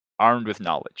 armed with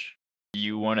knowledge,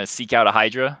 you want to seek out a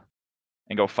Hydra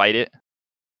and go fight it?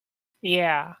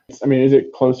 Yeah. I mean, is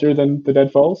it closer than the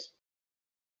Dead Falls?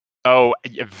 Oh,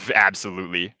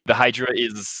 absolutely. The Hydra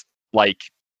is like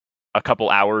a couple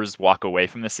hours walk away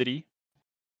from the city.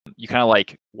 You kind of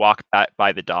like walk back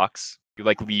by the docks. You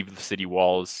like leave the city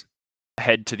walls,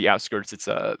 head to the outskirts. It's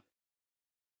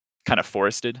kind of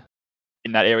forested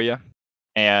in that area,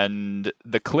 and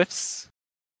the cliffs.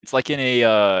 It's like in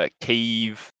a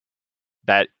cave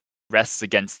that rests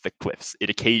against the cliffs.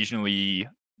 It occasionally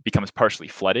becomes partially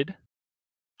flooded,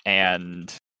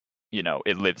 and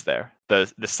it lives there.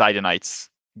 The Sidonites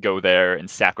go there and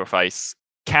sacrifice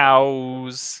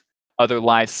cows, other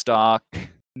livestock,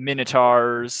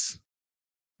 minotaurs,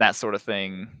 that sort of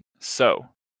thing. So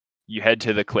you head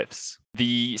to the cliffs.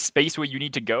 The space where you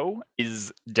need to go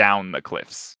is down the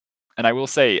cliffs. And I will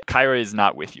say, Kyra is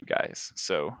not with you guys,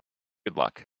 so good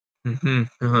luck.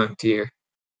 Oh dear.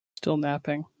 Still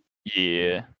napping.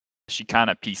 Yeah, she kind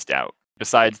of pieced out.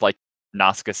 Besides, like,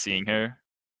 Nazca seeing her,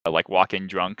 like, walking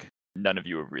drunk, none of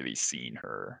you have really seen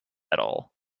her at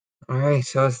all. Alright,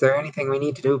 so is there anything we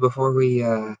need to do before we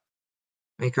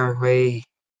make our way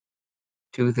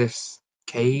to this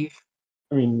cave?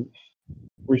 I mean,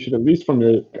 we should at least form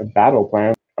a battle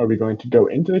plan. Are we going to go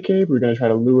into the cave? Are we going to try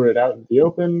to lure it out into the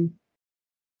open?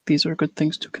 These are good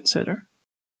things to consider.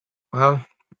 Well,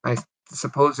 I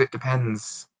suppose it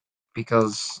depends,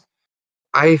 because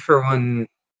I, for one,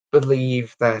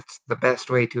 believe that the best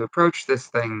way to approach this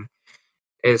thing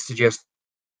is to just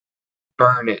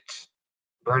burn it.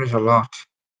 Burn it a lot.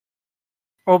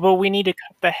 Well, but we need to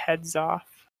cut the heads off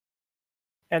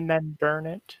and then burn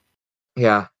it.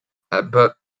 Yeah,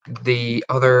 but the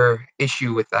other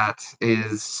issue with that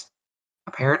is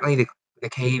apparently the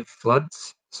cave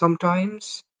floods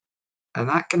sometimes, and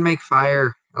that can make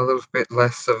fire a little bit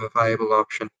less of a viable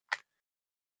option.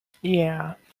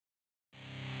 Yeah.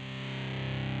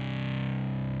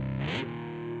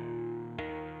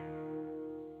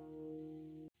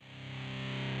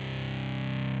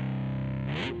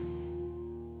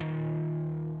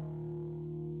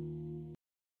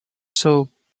 So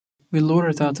we lure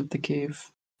it out of the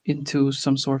cave into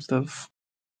some sort of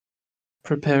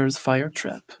prepared fire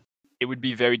trap. It would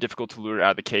be very difficult to lure it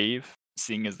out of the cave,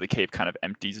 seeing as the cave kind of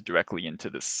empties directly into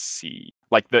the sea.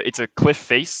 Like, it's a cliff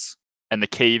face, and the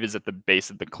cave is at the base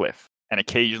of the cliff. And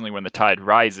occasionally when the tide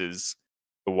rises,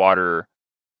 the water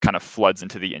kind of floods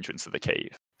into the entrance of the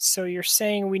cave. So you're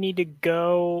saying we need to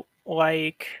go,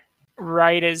 like,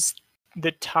 right as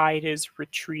the tide is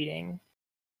retreating?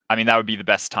 I mean, that would be the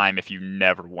best time if you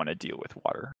never want to deal with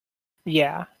water.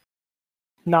 Yeah.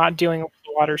 Not dealing with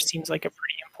water seems like a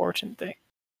pretty important thing.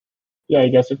 Yeah, I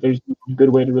guess if there's a good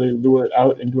way to really lure it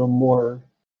out into a more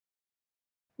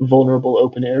vulnerable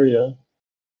open area,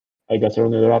 I guess our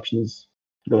only other option is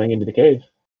going into the cave.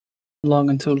 Long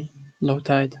until low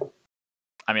tide.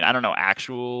 I mean, I don't know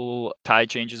actual tide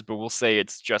changes, but we'll say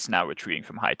it's just now retreating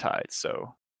from high tide,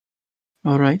 so...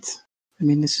 Alright. I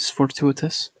mean, this is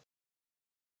fortuitous.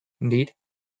 Indeed.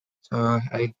 So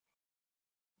I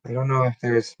don't know if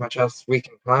there's much else we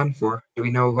can plan for. Do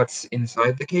we know what's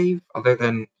inside the cave, other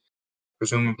than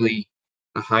presumably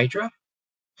the Hydra?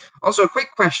 Also, a quick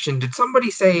question. Did somebody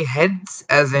say heads,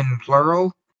 as in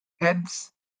plural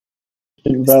heads? I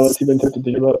think Vallus even tempted to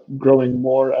think about growing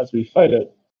more as we fight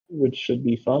it, which should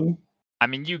be fun. I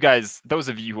mean, you guys, those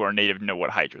of you who are native know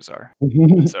what hydras are.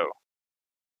 So,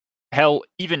 hell,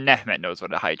 even Nehmet knows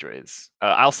what a hydra is.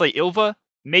 I'll say Ilva,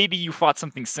 maybe you fought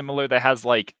something similar that has,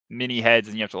 like, mini heads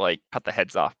and you have to, like, cut the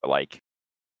heads off, but, like,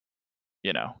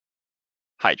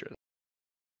 hydras.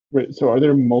 Wait, so are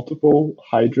there multiple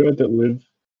Hydra that live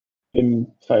in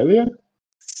Thylia?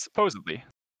 Supposedly.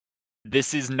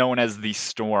 This is known as the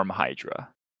Storm Hydra,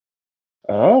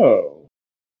 Oh.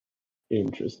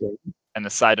 Interesting. and the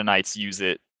Sidonites use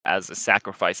it as a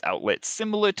sacrifice outlet,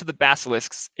 similar to the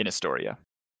basilisks in Astoria.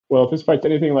 Well, if this fight's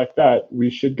anything like that, we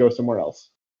should go somewhere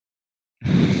else.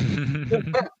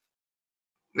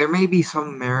 There may be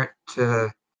some merit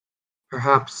to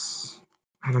perhaps,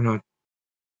 I don't know.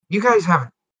 You guys have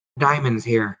diamonds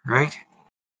here, right?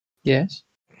 Yes?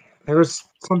 There was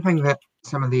something that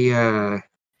some of the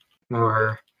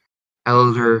more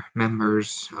elder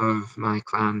members of my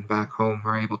clan back home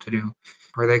were able to do,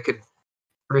 where they could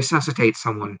resuscitate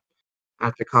someone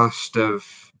at the cost of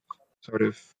sort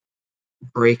of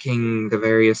breaking the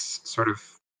various sort of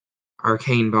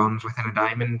arcane bonds within a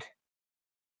diamond.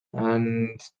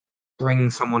 and bring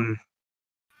someone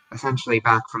essentially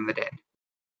back from the dead.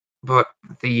 But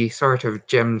the sort of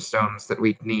gemstones that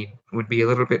we'd need would be a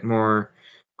little bit more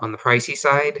on the pricey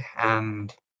side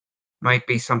and might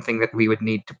be something that we would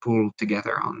need to pool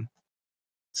together on.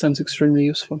 Sounds extremely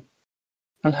useful.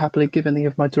 I'll happily give any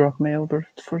of my drachma over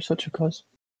for such a cause.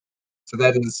 So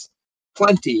that is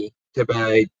plenty to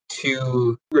buy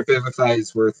 2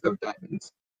 Revivifies worth of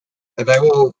diamonds. And I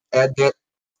will add that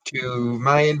to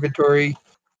my inventory.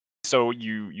 So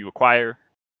you acquire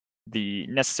the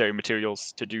necessary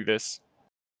materials to do this,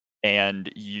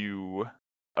 and you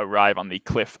arrive on the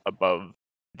cliff above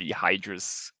the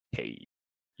Hydra's cave.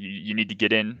 You need to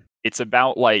get in. It's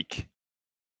about like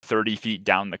 30 feet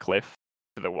down the cliff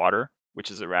to the water, which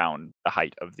is around the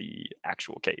height of the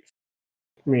actual cave.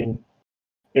 I mean,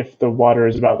 if the water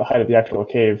is about the height of the actual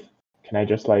cave, can I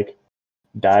just like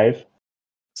dive?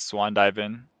 Swan dive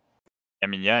in. I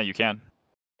mean, yeah, you can.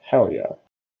 Hell yeah.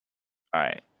 All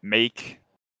right,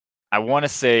 I want to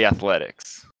say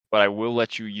athletics, but I will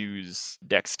let you use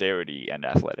dexterity and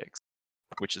athletics,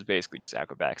 which is basically just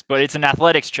acrobatics. But it's an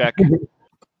athletics check.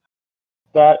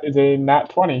 That is a nat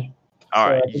 20. All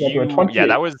So right, I think I do a 28.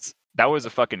 that was a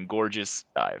fucking gorgeous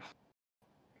dive.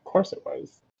 Of course it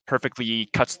was. Perfectly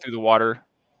cuts through the water.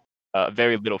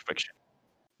 Very little friction.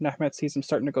 Nahmet sees him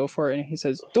starting to go for it, and he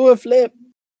says, "Do a flip!"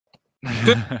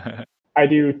 I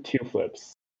do 2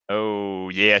 flips. Oh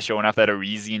yeah, showing off that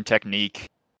Arisian technique.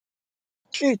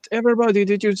 Shit, everybody,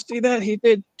 did you see that? He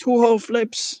did 2 whole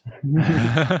flips.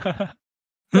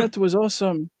 That was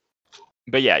awesome.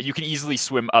 But yeah, you can easily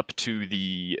swim up to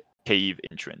the cave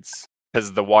entrance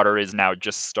because the water is now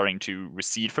just starting to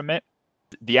recede from it.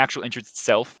 The actual entrance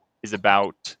itself is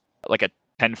about like a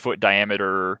 10-foot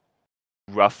diameter,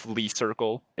 roughly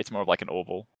circle. It's more of like an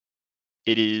oval.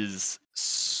 It is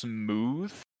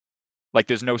smooth. Like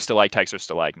there's no stalactites or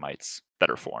stalagmites that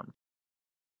are formed.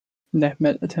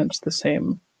 Nahmet attempts the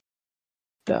same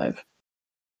dive.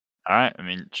 All right, I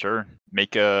mean, sure.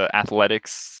 Make a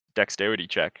athletics dexterity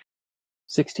check.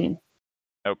 16.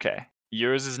 Okay.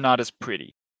 Yours is not as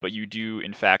pretty, but you do,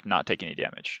 in fact, not take any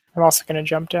damage. I'm also going to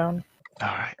jump down. All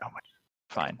right. Oh my.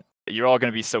 Fine. You're all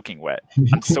going to be soaking wet.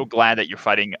 I'm so glad that you're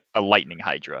fighting a lightning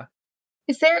hydra.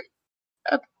 Is there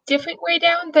a different way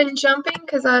down than jumping?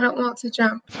 Because I don't want to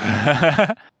jump.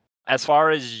 As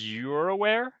far as you're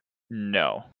aware,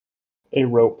 no. A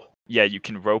rope. Yeah, you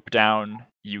can rope down.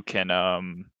 You can,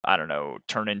 I don't know,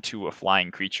 turn into a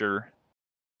flying creature.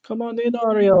 Come on in,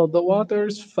 Ariel. The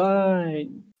water's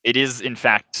fine. It is, in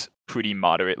fact, pretty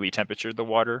moderately temperatured, the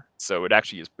water, so it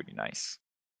actually is pretty nice.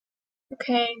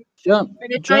 Okay. Jump.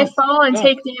 But if jump, I fall and jump.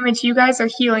 take damage, you guys are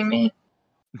healing me.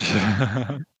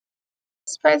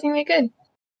 Surprisingly good.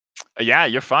 Yeah,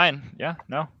 you're fine. Yeah,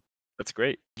 no, that's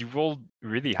great. You rolled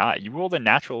really high. You rolled a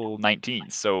natural 19,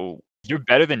 so you're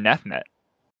better than Nethmet.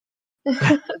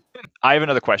 I have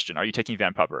another question. Are you taking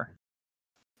Van Pupper?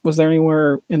 Was there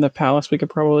anywhere in the palace we could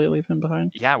probably leave him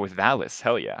behind? Yeah, with Vallus,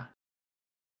 hell yeah.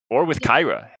 Or with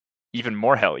Kyra, even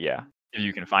more hell yeah. If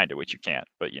you can find it, which you can't,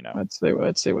 but you know. I'd say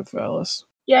with Vallus.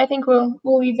 Yeah, I think we'll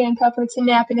leave Van Pupper to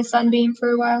nap in a sunbeam for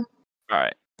a while. All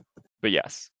right. But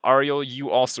yes, Ariel,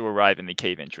 you also arrive in the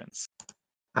cave entrance.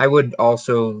 I would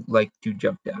also like to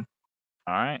jump down.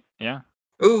 All right, yeah.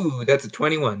 Ooh, that's a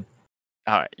 21.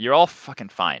 All right, you're all fucking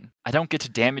fine. I don't get to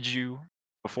damage you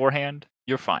beforehand.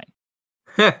 You're fine.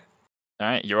 Heh. All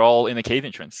right, you're all in the cave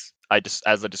entrance.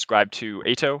 As I described to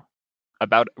Ato,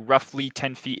 about roughly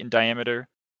 10 feet in diameter,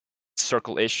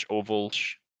 circle-ish,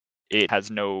 oval-ish. It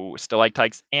has no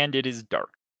stalactites, and it is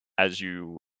dark as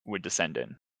you would descend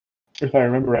in. If I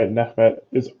remember right, Nefet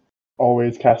is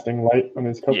always casting light on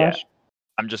his Kofash. Yeah.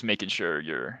 I'm just making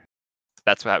sure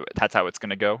that's how it's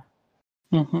gonna go.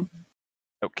 Mm-hmm.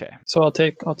 Okay. So I'll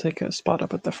take a spot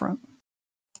up at the front.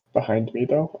 Behind me,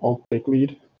 though, I'll take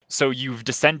lead. So you've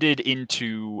descended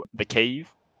into the cave,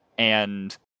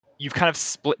 and you've kind of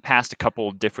split past a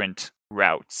couple different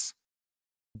routes,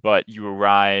 but you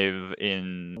arrive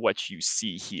in what you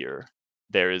see here.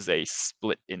 There is a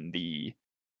split in the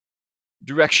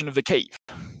direction of the cave,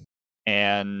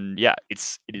 and yeah,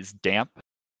 it is damp.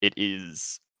 It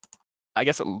is, I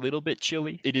guess, a little bit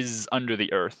chilly. It is under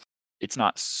the earth. It's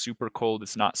not super cold.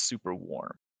 It's not super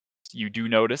warm. You do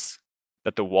notice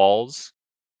that the walls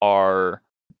are,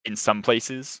 in some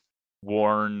places,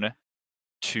 worn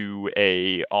to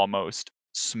a almost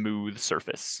smooth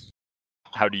surface.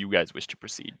 How do you guys wish to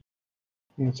proceed?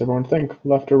 What's everyone think?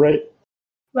 Left or right?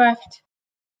 Left.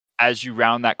 As you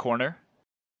round that corner,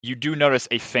 you do notice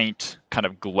a faint kind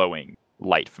of glowing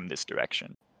light from this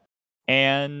direction.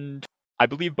 And I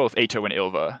believe both Ato and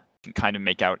Ilva can kind of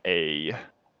make out a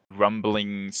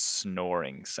rumbling,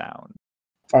 snoring sound.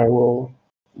 I will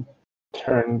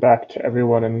turn back to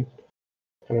everyone and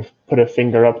kind of put a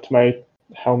finger up to my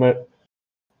helmet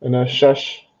in a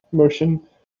shush motion,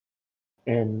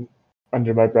 and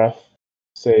under my breath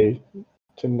say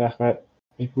to Nehmet,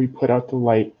 if we put out the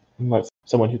light and let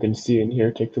someone who can see and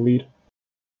hear take the lead.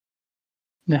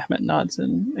 Nehmet nods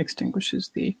and extinguishes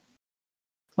the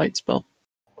light spell.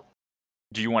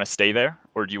 Do you want to stay there,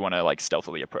 or do you want to like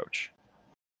stealthily approach?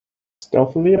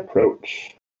 Stealthily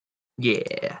approach.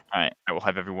 Yeah. All right, I will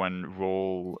have everyone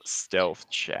roll stealth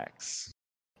checks.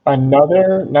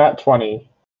 Another nat 20.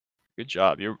 Good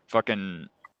job. You're fucking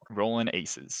rolling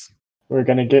aces. We're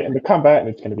gonna get into combat and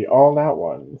it's gonna be all nat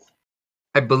ones.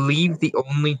 I believe the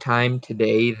only time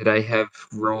today that I have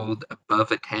rolled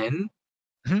above a 10,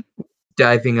 Mhm.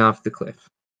 diving off the cliff.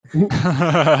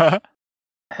 I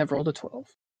have rolled a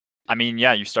 12. I mean,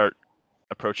 yeah, you start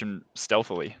approaching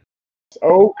stealthily.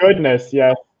 Oh goodness,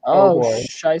 yes. Oh, boy.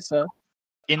 Scheisse.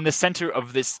 In the center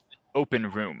of this open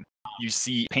room, you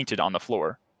see painted on the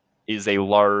floor is a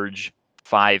large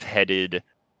 5-headed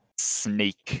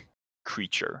snake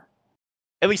creature,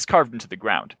 at least carved into the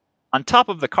ground. On top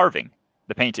of the carving,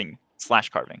 the painting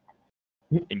 / carving,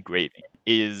 engraving,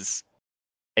 is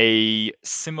a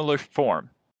similar form,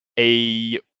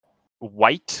 a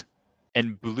white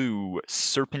and blue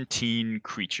serpentine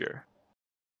creature.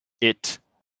 It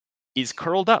is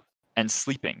curled up and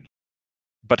sleeping,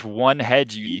 but one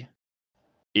head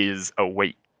is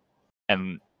awake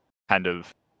and kind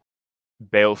of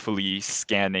balefully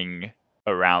scanning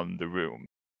around the room.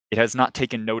 It has not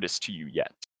taken notice to you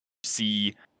yet. You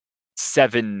see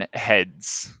 7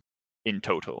 heads in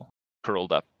total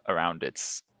curled up around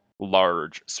its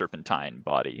large serpentine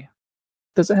body.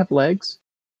 Does it have legs?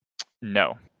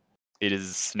 No, it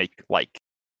is snake-like.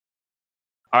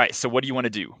 All right, so what do you want to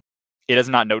do? It has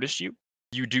not noticed you.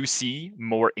 You do see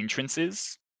more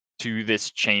entrances to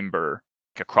this chamber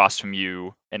across from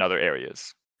you in other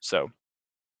areas. So,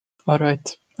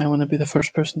 Alright, I want to be the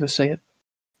first person to say it.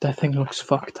 That thing looks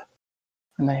fucked.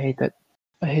 And I hate it.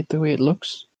 I hate the way it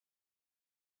looks.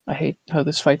 I hate how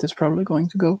this fight is probably going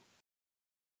to go.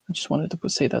 I just wanted to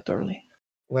say that early.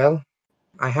 Well,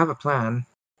 I have a plan.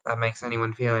 That makes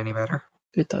anyone feel any better.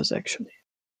 It does, actually.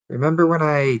 Remember when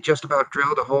I just about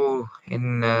drilled a hole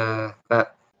in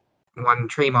that one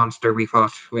tree monster we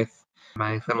fought with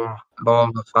my little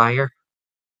ball of fire?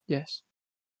 Yes.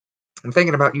 I'm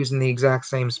thinking about using the exact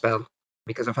same spell,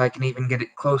 because if I can even get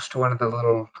it close to one of the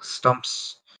little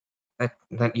stumps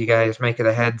that you guys make of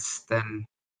the heads, then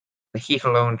the heat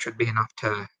alone should be enough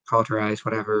to cauterize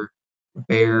whatever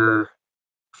bare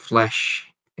flesh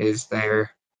is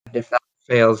there. And if that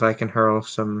fails, I can hurl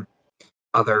some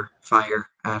other fire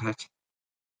at it.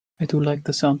 I do like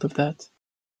the sound of that.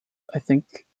 I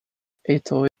think,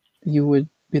 Ato, you would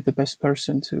be the best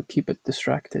person to keep it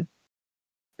distracted,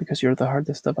 because you're the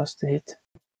hardest of us to hit.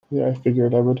 Yeah, I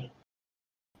figured I would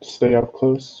stay up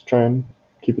close, try and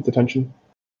keep its attention.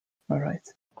 Alright.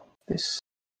 This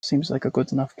seems like a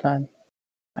good enough plan.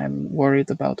 I'm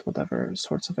worried about whatever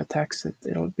sorts of attacks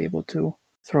it'll be able to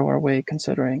throw our way,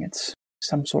 considering it's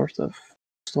some sort of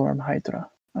storm hydra.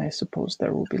 I suppose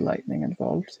there will be lightning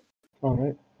involved.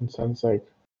 Alright, it sounds like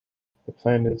the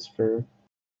plan is for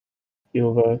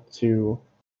Ilva to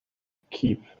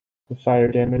keep the fire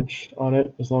damage on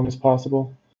it as long as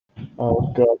possible.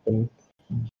 I'll go up and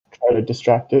try to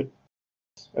distract it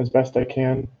as best I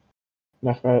can.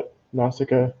 Nehmet,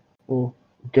 Nausicaa will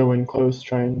go in close,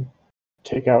 try and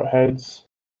take out heads,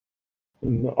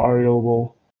 and Ariel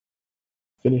will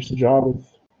finish the job with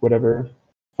whatever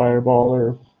fireball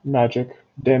or magic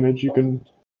damage you can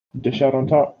dish out on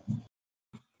top.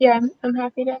 Yeah, I'm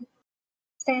happy to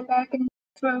stand back and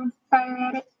throw fire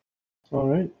at it.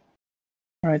 Alright.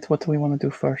 Alright, what do we want to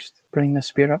do first? Bring the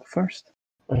spear up first?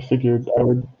 I figured I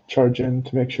would charge in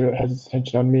to make sure it has its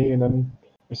attention on me, and then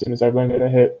as soon as I've landed a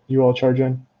hit, you all charge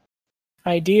in.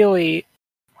 Ideally,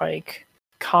 like,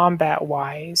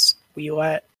 combat-wise, we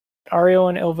let Ariel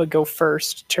and Ilva go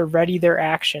first to ready their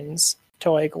actions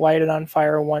to, like, light it on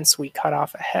fire once we cut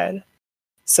off a head,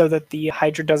 so that the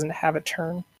Hydra doesn't have a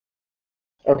turn.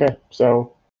 Okay,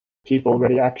 so people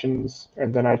ready actions,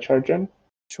 and then I charge in?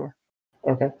 Sure.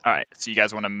 Okay. all right, so you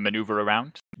guys want to maneuver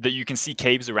around? You can see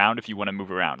caves around if you want to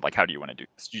move around. Like, how do you want to do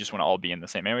this? Do you just want to all be in the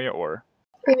same area, or?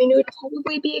 I mean, it would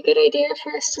probably be a good idea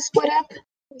for us to split up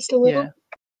just a little. Yeah.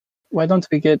 Why don't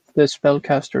we get the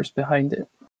spellcasters behind it?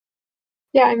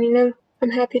 Yeah, I mean, I'm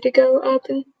happy to go up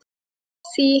and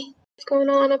see what's going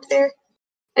on up there.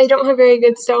 I don't have very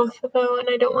good stealth, though, and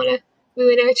I don't want to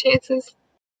ruin our chances.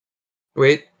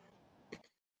 Wait.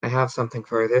 I have something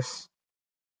for this.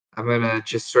 I'm gonna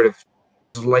just sort of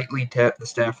lightly tap the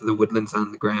staff of the woodlands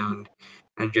on the ground,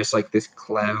 and just like this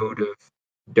cloud of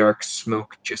dark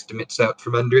smoke just emits out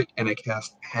from under it, and I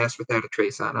cast Pass Without a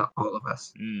Trace on all of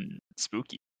us.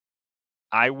 Spooky.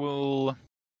 I will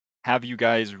have you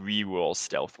guys re-roll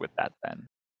stealth with that then.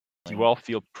 You all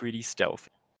feel pretty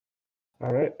stealthy.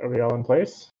 All right, are we all in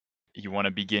place? You want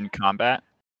to begin combat?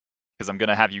 Because I'm going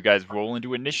to have you guys roll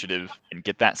into initiative and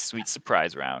get that sweet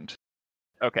surprise round.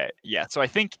 Okay, yeah, so I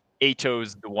think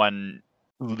Ato's the one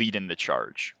leading the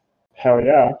charge. Hell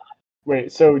yeah.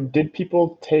 Wait, so did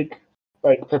people take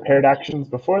like prepared actions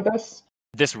before this?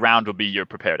 This round will be your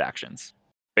prepared actions,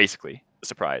 basically, the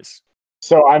surprise.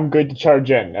 So I'm good to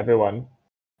charge in, everyone.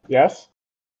 Yes?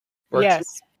 Works. Yes.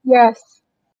 Yes.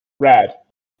 Rad.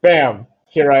 Bam!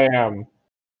 Here I am.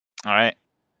 All right.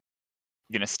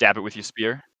 You going to stab it with your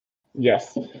spear?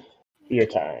 Yes. Your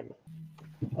time.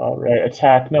 All right,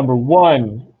 attack number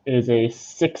 1 is a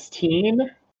 16.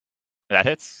 That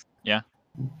hits? Yeah.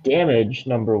 Damage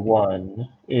number 1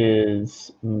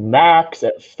 is max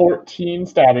at 14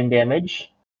 stabbing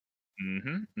damage.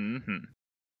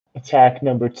 Attack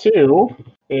number 2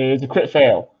 is a crit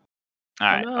fail. All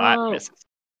right, No. well, that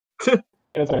misses.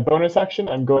 As my bonus action,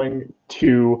 I'm going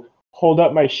to hold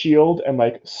up my shield and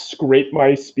like scrape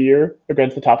my spear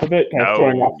against the top of it, kind of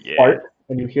throwing off spark,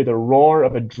 and you hear the roar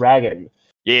of a dragon.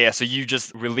 Yeah, so you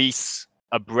just release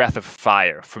a breath of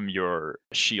fire from your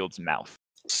shield's mouth,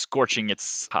 scorching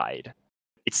its hide.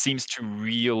 It seems to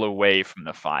reel away from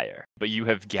the fire, but you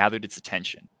have gathered its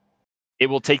attention. It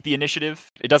will take the initiative.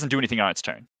 It doesn't do anything on its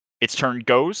turn. Its turn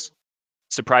goes,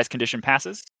 surprise condition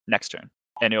passes, next turn,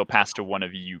 and it'll pass to one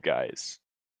of you guys.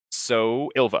 So,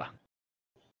 Ilva.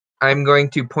 I'm going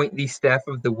to point the staff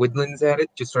of the woodlands at it,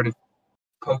 just sort of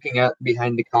poking out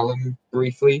behind the column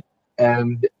briefly.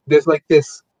 And there's like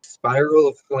this spiral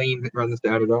of flame that runs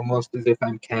down it, almost as if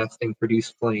I'm casting Produce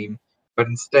Flame. But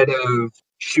instead of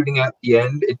shooting out the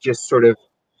end, it just sort of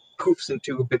poofs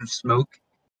into a bit of smoke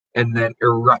and then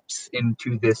erupts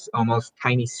into this almost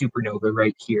tiny supernova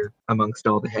right here amongst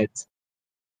all the heads.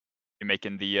 You're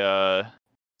making the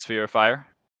sphere of fire?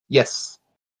 Yes.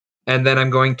 And then I'm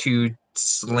going to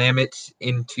slam it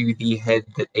into the head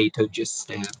that Ato just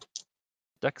stabbed.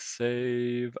 Dex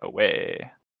save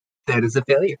away. That is a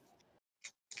failure.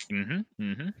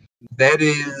 That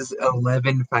is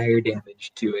 11 fire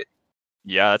damage to it.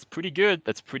 Yeah, that's pretty good.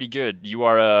 That's pretty good. You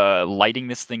are lighting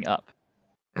this thing up.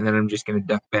 And then I'm just going to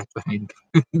duck back behind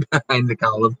the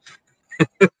column.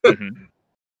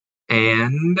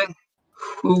 And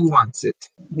who wants it?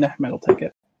 Nehmet will take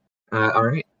it. All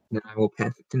right. Then I will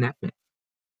pass it to Nehmet.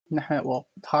 Nehmet will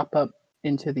hop up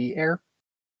into the air,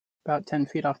 about 10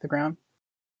 feet off the ground,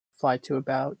 fly to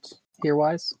about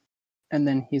here-wise, and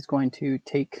then he's going to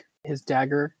take his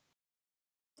dagger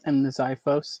and the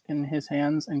Xiphos in his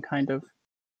hands and kind of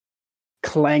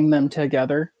clang them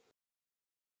together,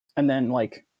 and then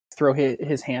like throw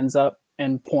his hands up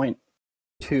and point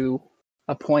to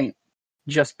a point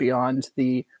just beyond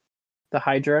the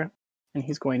Hydra, and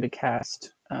he's going to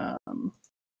cast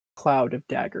Cloud of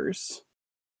Daggers.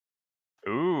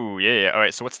 Ooh, yeah. All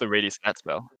right, so what's the radius of that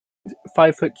spell?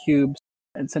 5 foot cubes,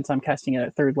 and since I'm casting it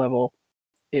at 3rd level,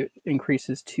 it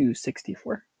increases to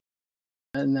 64.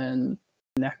 And then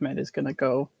Nehmet is going to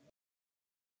go,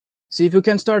 see if you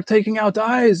can start taking out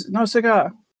eyes, Nausicaa,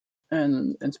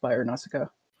 and inspire Nausicaa.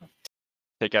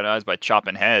 Take out eyes by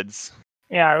chopping heads.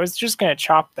 Yeah, I was just gonna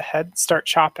start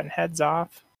chopping heads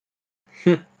off.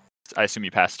 I assume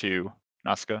you pass to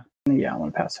Nausicaa. Yeah, I'm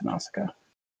going to pass to Nausicaa.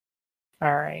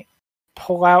 All right,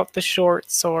 pull out the short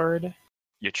sword.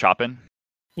 You're chopping?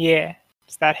 Yeah,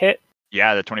 does that hit?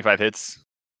 Yeah, the 25 hits.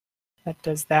 That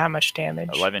does that much damage.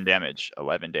 11 damage.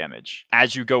 11 damage.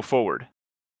 As you go forward,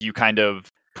 you kind of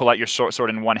pull out your sword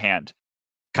in one hand,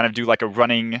 kind of do like a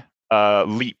running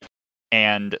leap,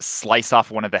 and slice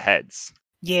off one of the heads.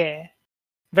 Yeah,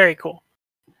 very cool.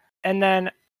 And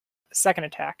then second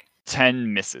attack.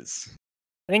 10 misses.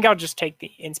 I think I'll just take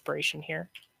the inspiration here.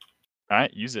 All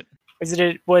right, use it. Was it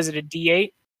a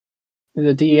D8?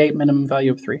 It's a D8 minimum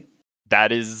value of 3.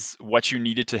 That is what you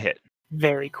needed to hit.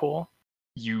 Very cool.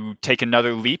 You take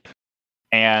another leap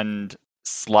and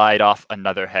slide off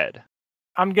another head.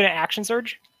 I'm gonna action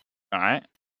surge. All right.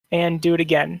 And do it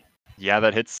again. Yeah,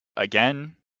 that hits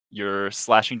again. Your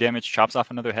slashing damage chops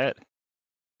off another head.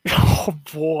 Oh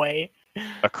boy.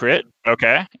 A crit?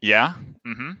 Okay. Yeah.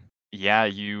 Yeah,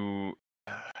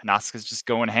 Nausicaa's just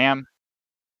going ham.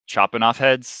 Chopping off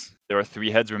heads. There are 3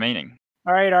 heads remaining.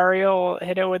 All right, Ariel,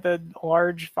 hit it with a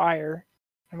large fire.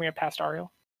 I'm gonna pass to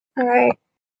Ariel. All right.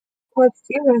 Let's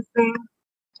do this thing.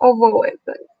 I'll roll with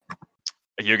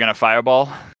it. You're gonna fireball?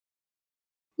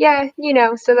 Yeah,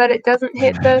 so that it doesn't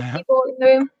hit the people in the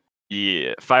room.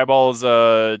 Yeah, fireball is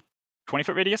a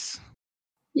 20-foot radius.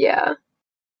 Yeah.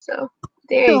 So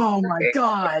there you Oh go. my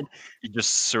god! You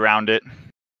just surround it,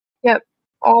 Yep,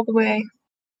 all the way.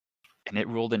 and it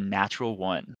rolled a natural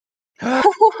 1.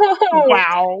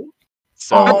 Wow.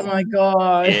 So Oh my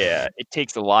god! yeah, it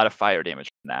takes a lot of fire damage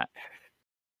from that.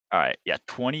 All right, yeah,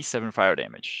 27 fire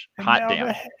damage. And Hot now damn.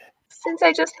 the- Since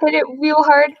I just hit it real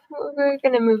hard, we're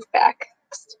gonna move back.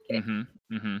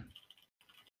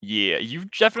 Yeah, you've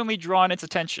definitely drawn its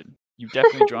attention. You've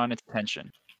definitely drawn its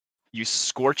attention. You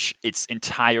scorch its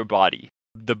entire body.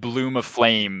 The bloom of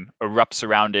flame erupts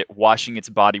around it, washing its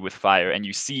body with fire, and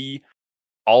you see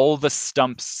all the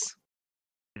stumps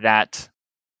that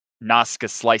Nazca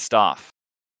sliced off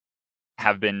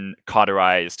have been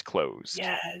cauterized closed.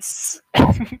 Yes.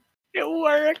 It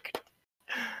worked.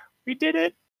 We did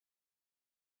it.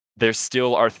 There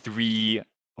still are 3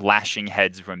 lashing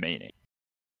heads remaining.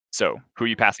 So, who are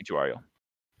you passing to, Ariel?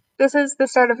 This is the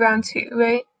start of round 2,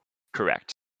 right?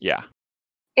 Correct. Yeah.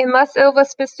 Unless Ilva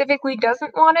specifically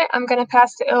doesn't want it, I'm gonna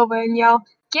pass to Ilva and yell,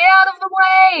 "Get out of the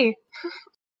way!"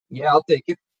 Yeah, I'll take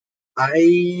it.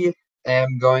 I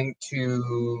am going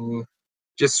to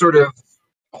just sort of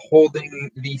holding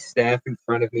the staff in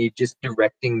front of me, just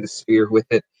directing the sphere with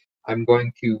it. I'm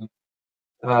going to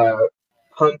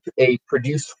pump a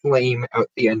produce flame out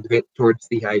the end of it towards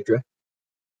the Hydra.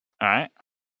 All right.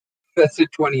 That's a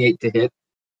 28 to hit.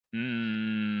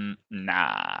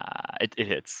 Nah, it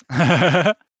hits.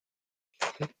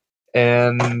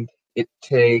 And it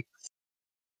takes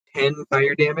 10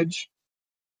 fire damage.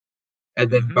 And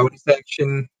then bonus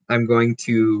action, I'm going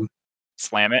to...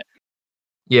 Slam it.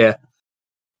 Yeah.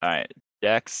 All right.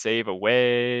 Dex save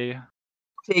away.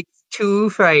 Takes 2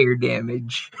 fire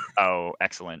damage. Oh,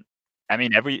 excellent. I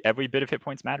mean, every bit of hit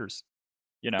points matters.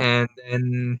 And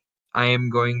then I am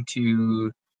going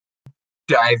to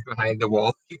dive behind the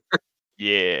wall.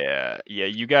 Yeah.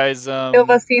 You guys.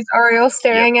 Ilva sees Ariel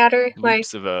staring at her, like,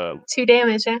 Loops of 2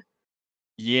 damage, eh?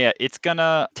 Yeah, it's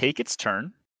gonna take its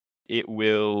turn. It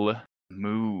will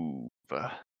move,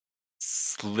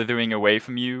 slithering away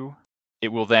from you. It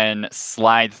will then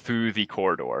slide through the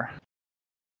corridor.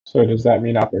 So does that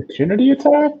mean opportunity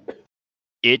attack?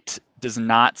 It does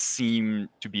not seem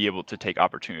to be able to take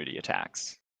opportunity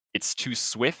attacks. It's too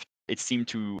swift. It seemed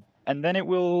to, and then it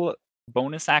will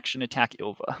bonus action attack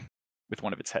Ilva with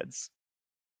one of its heads.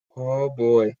 Oh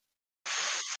boy.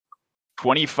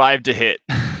 25 to hit.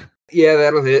 Yeah,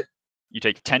 that'll hit. You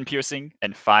take 10 piercing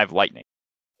and 5 lightning.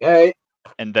 Alright.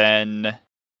 And then,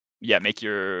 yeah, make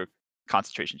your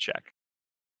concentration check.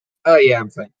 Oh yeah, I'm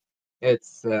fine.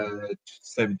 It's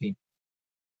 17.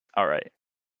 All right.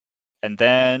 And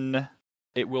then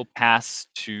it will pass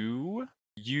to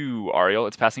you, Ariel.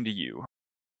 It's passing to you.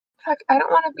 Fuck, I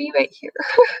don't want to be right here.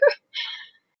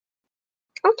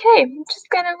 Okay, we're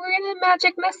gonna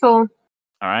magic missile.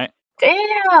 All right.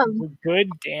 Damn! Good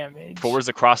damage. 4s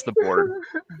across the board,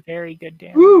 Very good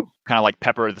damage. Woo! kind of like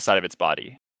pepper the side of its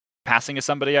body. Passing to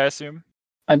somebody, I assume?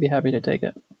 I'd be happy to take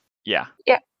it. Yeah.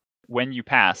 Yeah. When you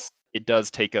pass, it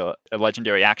does take a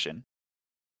legendary action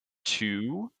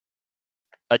to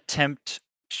attempt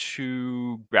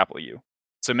to grapple you.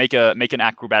 So make an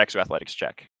acrobatics or athletics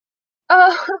check.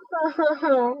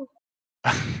 Oh.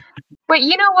 Wait,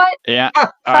 you know what? Yeah.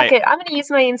 Fuck All right. it, I'm gonna use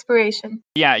my inspiration.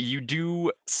 Yeah, you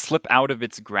do slip out of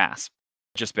its grasp,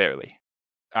 just barely.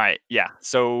 All right. Yeah.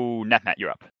 So Netmat, you're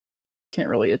up. Can't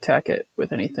really attack it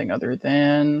with anything other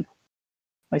than,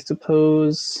 I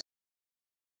suppose,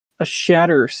 a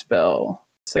shatter spell,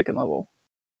 2nd level.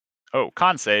 Oh,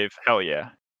 con save. Hell yeah.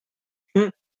 Hmm.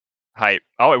 Hype.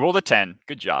 Oh, I rolled a 10.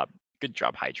 Good job. Good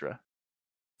job, Hydra.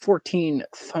 14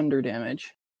 thunder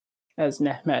damage as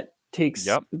Nehmet takes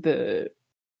Yep. the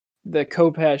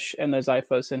Kopesh and the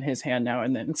Zyphos in his hand now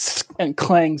and then and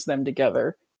clangs them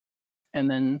together. And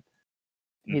then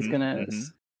he's gonna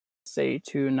say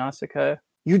to Nausicaa,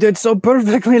 "You did so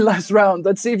perfectly last round.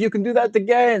 Let's see if you can do that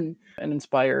again." And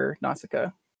inspire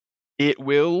Nausicaa. It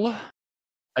will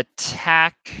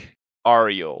attack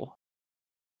Ariel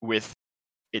with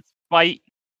its bite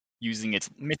using its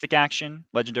mythic action,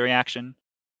 legendary action,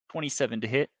 27 to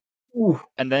hit. Ooh.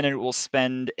 And then it will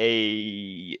spend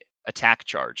a attack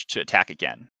charge to attack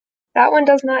again. That one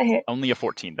does not hit. Only a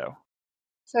 14 though.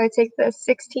 So I take the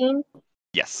 16.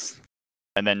 Yes.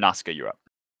 And then Nausicaa, you're up.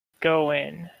 Go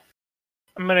in.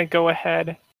 I'm gonna go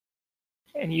ahead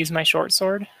and use my short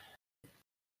sword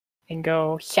and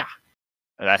go yeah.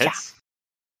 That Yeah. hits.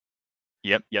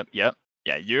 Yep.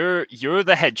 Yeah, you're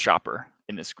the head chopper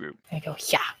in this group. I go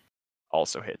yeah.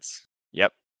 Also hits.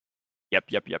 Yep. Yep.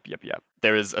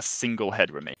 There is a single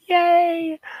head remaining.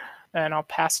 Yay! And I'll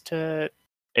pass to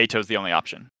Ato's the only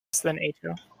option. then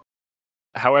Ato.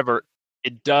 However,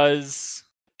 it does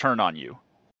turn on you,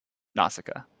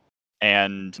 Nausicaa,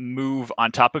 and move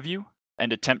on top of you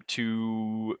and attempt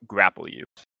to grapple you.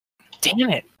 Damn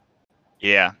it!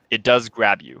 Yeah, it does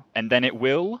grab you, and then it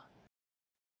will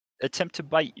attempt to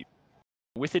bite you.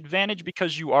 With advantage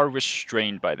because you are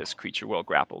restrained by this creature while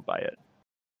grappled by it.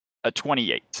 A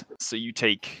 28, so you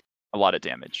take a lot of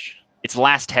damage. Its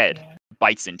last head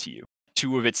bites into you,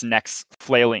 2 of its necks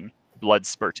flailing, blood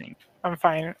spurting. I'm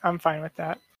fine with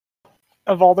that.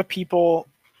 Of all the people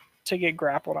to get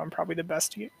grappled, I'm probably the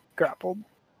best to get grappled.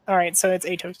 Alright, so it's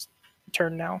Ato's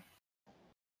turn now.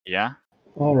 Yeah?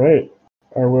 All right.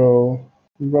 I will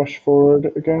rush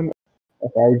forward again.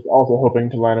 Okay, I was also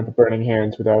hoping to line up a Burning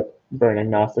Hands without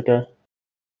burning Nausicaa.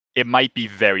 It might be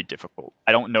very difficult.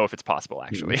 I don't know if it's possible,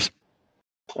 actually.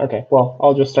 Okay, well,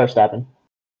 I'll just start stabbing.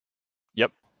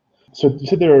 Yep. So you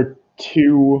said there are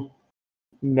 2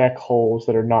 neck holes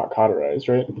that are not cauterized,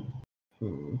 right?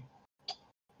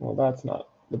 Well, that's not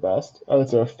the best. Oh,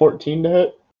 it's a 14 to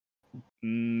hit.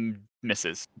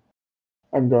 Misses.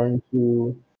 I'm going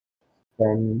to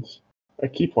spend a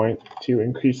key point to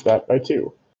increase that by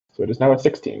 2. So it is now a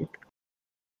 16.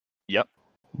 Yep.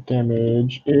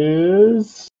 Damage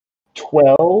is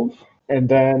 12, and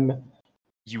then...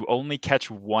 You only catch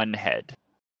 1 head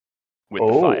with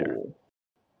the fire.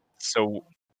 So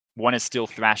 1 is still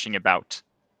thrashing about,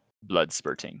 blood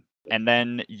spurting. And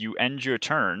then you end your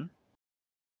turn,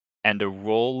 and a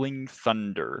rolling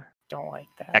thunder Don't like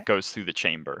that. echoes through the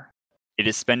chamber. It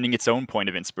is spending its own point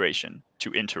of inspiration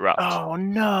to interrupt Oh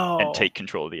no! and take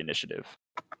control of the initiative.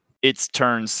 Its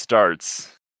turn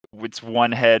starts with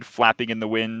 1 head flapping in the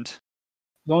wind.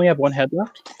 You only have 1 head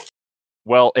left?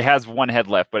 Well, it has 1 head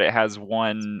left, but it has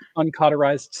 1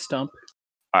 uncauterized stump.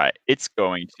 Alright, it's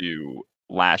going to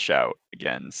lash out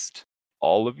against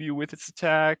all of you with its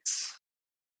attacks.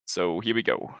 So here we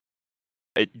go.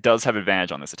 It does have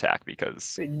advantage on this attack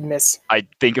because Miss. I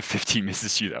think a 15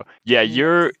 misses you though. Yeah,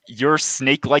 your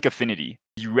snake-like affinity.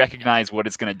 You recognize what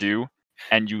it's gonna do,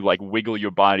 and you like wiggle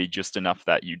your body just enough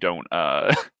that you don't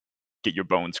get your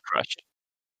bones crushed.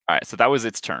 Alright, so that was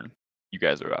its turn. You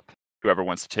guys are up.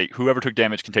 Whoever took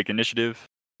damage can take initiative,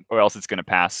 or else it's gonna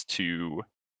pass to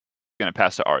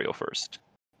Ariel first.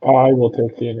 I will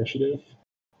take the initiative.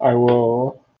 I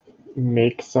will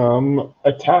make some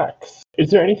attacks.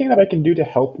 Is there anything that I can do to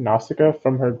help Nausicaa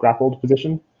from her grappled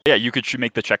position? Yeah, you could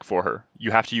make the check for her. You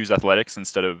have to use athletics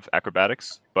instead of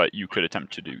acrobatics, but you could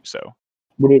attempt to do so.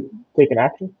 Would it take an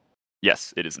action?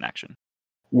 Yes, it is an action.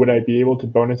 Would I be able to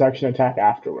bonus action attack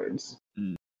afterwards?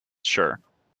 Sure.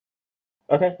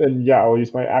 Okay, then yeah, I'll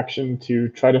use my action to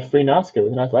try to free Nausicaa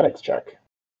with an athletics check.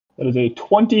 That is a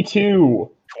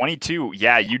 22. 22.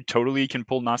 Yeah, you totally can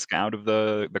pull Nausicaa out of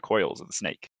the coils of the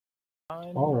snake.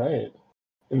 All right.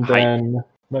 And Height. then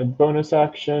my bonus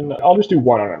action, I'll just do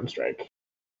 1 unarmed strike.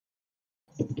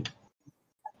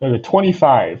 There's a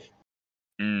 25.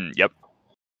 Yep.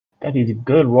 Got these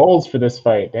good rolls for this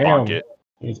fight. Damn. Bonk it.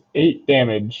 It's 8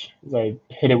 damage as I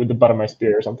hit it with the butt of my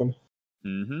spear or something.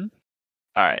 Mm-hmm.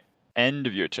 Alright. End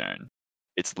of your turn.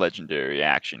 Its legendary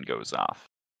action goes off.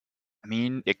 I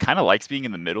mean, it kind of likes being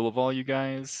in the middle of all you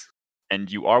guys. And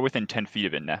you are within 10 feet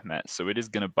of it, Nehmet, so it is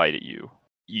going to bite at you.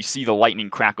 You see the lightning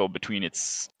crackle between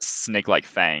its snake-like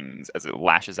fangs as it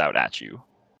lashes out at you.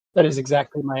 That is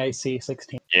exactly my AC,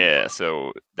 16. Yeah,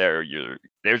 so there's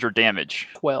your damage.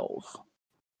 12.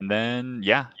 And then,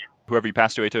 yeah, whoever you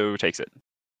pass to Ato takes it.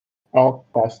 I'll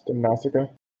pass to Nausicaa.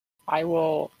 I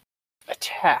will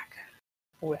attack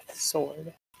with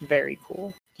sword. Very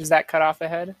cool. Does that cut off the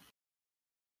head?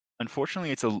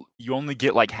 Unfortunately, you only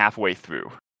get like halfway through.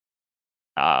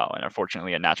 And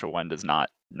unfortunately, a natural one does not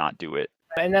do it.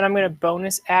 And then I'm going to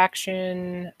bonus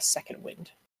action second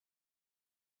wind.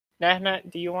 Nahmat,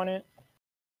 do you want it?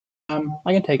 I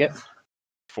can take it.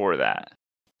 For that,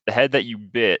 the head that you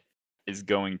bit is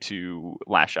going to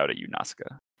lash out at you,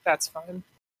 Nausicaa. That's fine.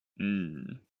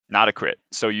 Not a crit.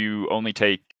 So you only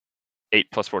take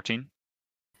 8 plus 14?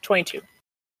 22.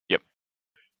 Yep.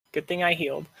 Good thing I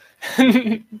healed.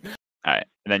 Alright,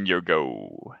 and then you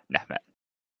go Nehmet.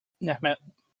 Nehmet,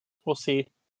 we'll see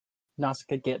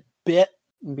Nausicaa get bit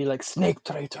and be like, snake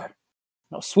traitor.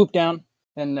 I'll swoop down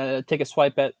and take a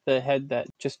swipe at the head that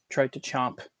just tried to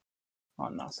chomp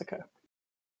on Nausicaa.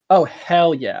 Oh,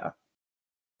 hell yeah.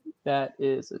 That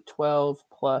is a 12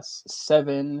 plus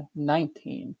 7,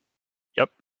 19. Yep.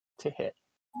 To hit.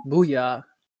 Booyah.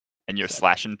 And you're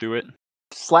slashing through it?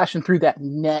 Slashing through that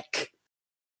neck.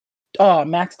 Oh,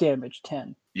 max damage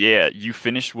 10. Yeah, you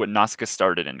finished what Nazca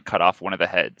started and cut off one of the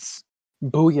heads.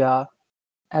 Booyah.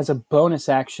 As a bonus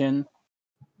action,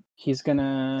 he's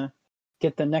gonna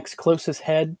get the next closest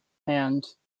head and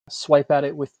swipe at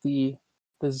it with the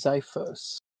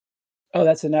Xiphos. Oh,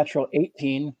 that's a natural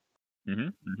 18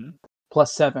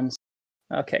 plus 7.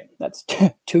 Okay, that's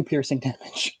 2 piercing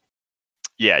damage.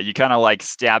 Yeah, you kind of like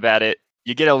stab at it.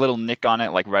 You get a little nick on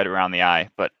it, like right around the eye,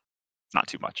 but not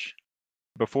too much.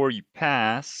 Before you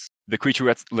pass, the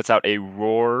creature lets out a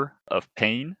roar of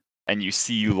pain, and you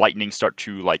see lightning start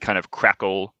to like kind of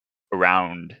crackle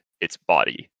around its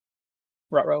body.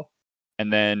 Ruh-roh.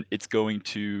 And then it's going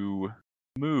to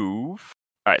move.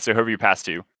 All right, so whoever you pass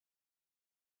to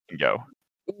can go.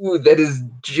 Ooh, that is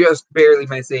just barely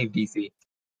my save DC.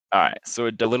 All right, so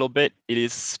a little bit. It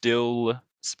is still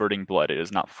spurting blood. It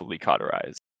is not fully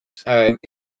cauterized. In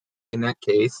that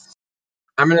case,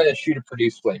 I'm gonna shoot a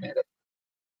produce flame at it.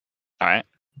 All right,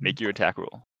 make your attack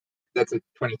roll. That's a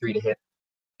 23 to hit.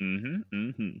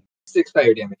 6 6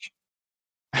 fire damage.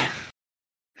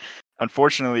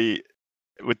 Unfortunately,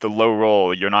 with the low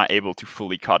roll, you're not able to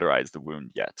fully cauterize the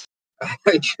wound yet.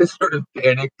 I just sort of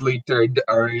panically turned to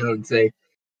Ariel and say,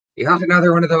 "You got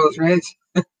another one of those, right?"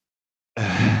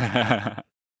 I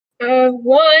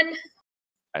 1.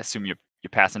 assume you're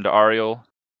passing to Ariel.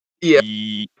 Yeah.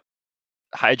 The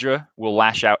Hydra will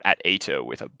lash out at Ato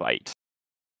with a bite.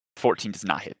 14 does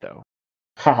not hit, though.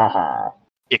 Ha ha ha.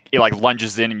 It like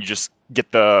lunges in, and you just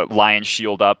get the lion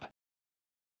shield up.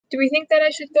 Do we think that I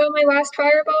should throw my last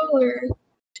fireball, or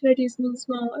should I do something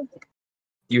smaller?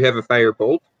 You have a fire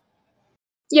bolt?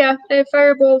 Yeah, I have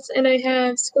firebolts and I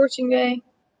have Scorching Ray.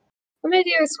 I'm gonna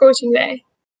do a Scorching Ray.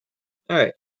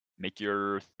 Alright. Make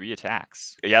your 3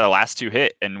 attacks. Yeah, the last 2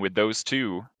 hit, and with those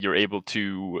 2, you're able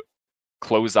to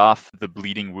close off the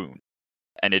bleeding wound.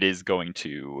 And it is going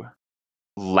to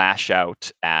lash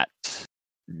out at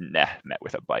Mehmet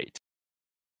with a bite.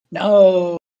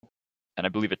 No! And I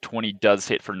believe a 20 does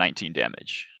hit for 19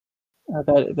 damage.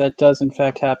 That does in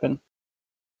fact happen.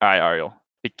 All right, Ariel,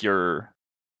 pick your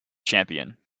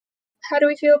champion. How do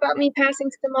we feel about me passing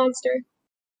to the monster?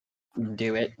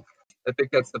 Do it. I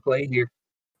think that's the play here.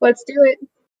 Let's do it.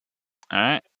 All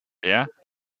right, yeah.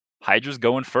 Hydra's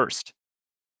going first.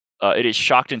 It is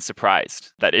shocked and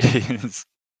surprised that it is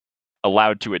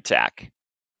allowed to attack.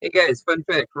 Hey guys, fun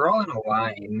fact, we're all in a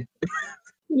line.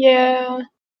 Yeah.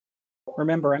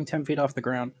 Remember, I'm 10 feet off the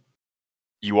ground.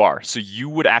 You are, so you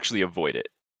would actually avoid it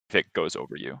if it goes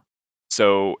over you.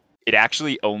 So it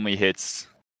actually only hits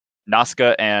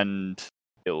Nazca and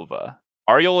Ilva.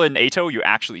 Ariel and Ato, you're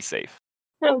actually safe.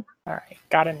 Oh. All right,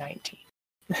 got a 19.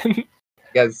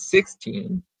 Got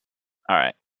 16. All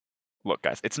right. Look,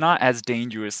 guys, it's not as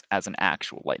dangerous as an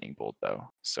actual lightning bolt, though,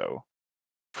 so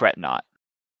fret not.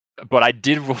 But I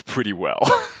did roll pretty well.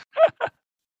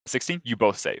 16, you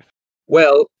both save.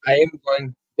 Well, I'm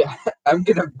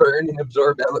gonna burn and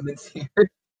absorb elements here.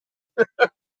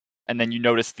 And then you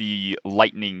notice the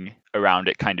lightning around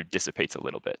it kind of dissipates a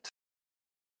little bit.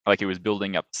 Like it was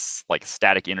building up like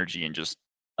static energy and just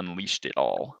unleashed it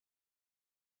all.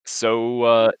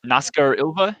 So, Nazca or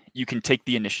Ilva, you can take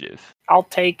the initiative. I'll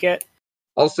take it.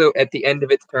 Also, at the end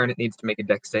of its turn, it needs to make a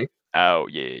dex save. Oh,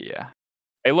 yeah.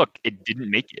 Hey, look, it didn't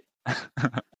make it.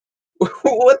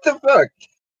 What the fuck?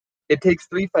 It takes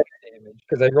 3 fire damage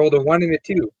because I rolled a 1 and a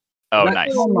 2. Oh, Not-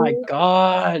 nice. Oh my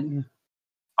god.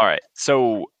 All right,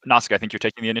 so Nazca, I think you're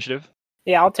taking the initiative.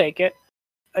 Yeah, I'll take it.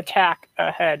 Attack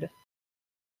ahead.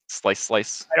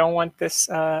 Slice. I don't want this.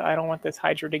 I don't want this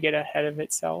Hydra to get ahead of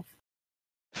itself.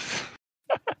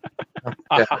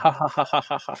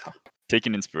 Take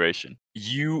an inspiration.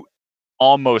 You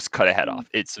almost cut a head off.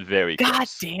 It's very God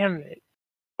close. damn it!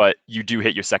 But you do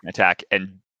hit your second attack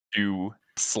and do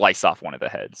slice off one of the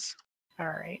heads. All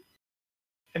right,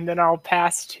 and then I'll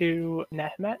pass to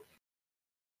Mehmet.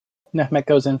 Mehmet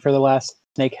goes in for the last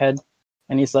snake head,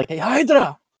 and he's like, "Hey,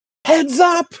 Hydra! Heads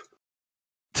up!"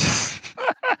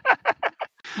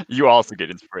 You also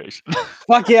get inspiration.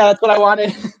 Fuck yeah, that's what I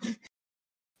wanted.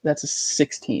 That's a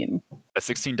 16. A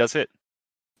 16 does hit.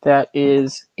 That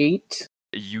is 8.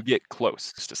 You get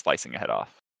close to slicing a head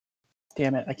off.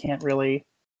 Damn it, I can't really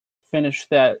finish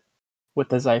that with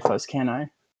the Xiphos, can I?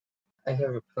 I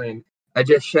have a plan. I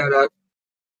just shout out,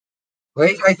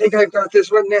 "Wait, I think I've got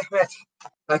this one, Mehmet.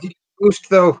 I can boost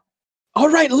though." All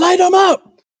right, light them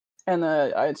up! And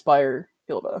I inspire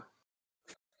Hilda.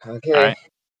 Okay. All right.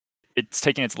 It's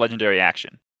taking its legendary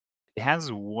action. It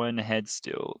has 1 head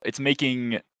still. It's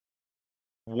making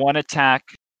 1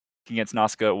 attack against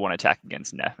Nazca, 1 attack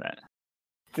against Mehmet.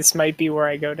 This might be where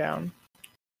I go down.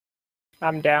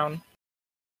 I'm down.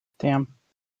 Damn.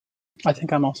 I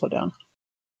think I'm also down.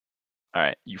 All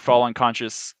right, you fall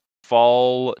unconscious,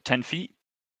 fall 10 feet.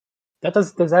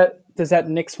 Does that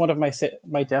nix one of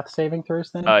my death saving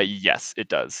throws then? Yes, it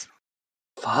does.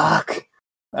 Fuck.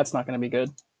 That's not going to be good.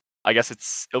 I guess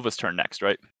it's Ilva's turn next,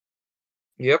 right?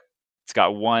 Yep. It's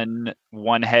got one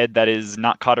head that is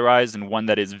not cauterized and one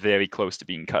that is very close to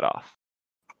being cut off.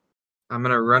 I'm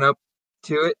gonna run up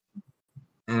to it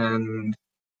and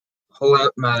pull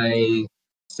out my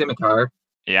scimitar,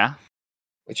 Yeah,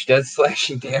 which does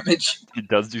slashing damage. it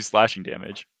does do slashing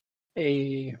damage.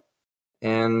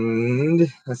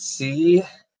 And let's see.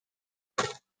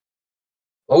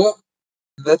 Oh,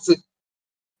 that's a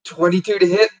 22 to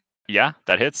hit. Yeah,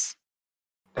 that hits.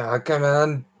 Ah, come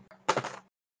on.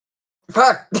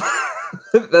 Fuck!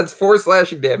 That's 4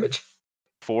 slashing damage.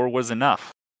 4 was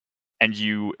enough. And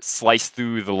you slice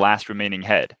through the last remaining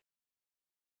head.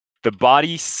 The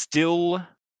body still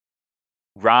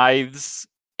writhes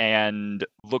and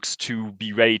looks to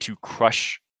be ready to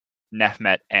crush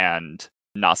Nefmet and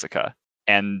Nausicaa.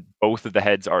 And both of the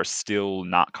heads are still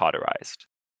not cauterized.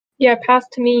 Yeah, pass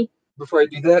to me. Before I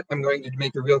do that, I'm going to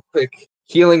make a real quick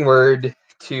healing word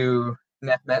to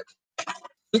Nefmet.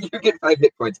 You get 5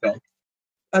 hit points back.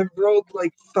 I've rolled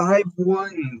like 5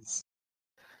 ones.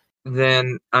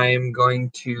 Then I'm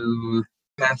going to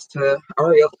pass to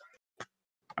Ariel.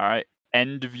 All right.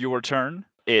 End of your turn.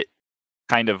 It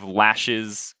kind of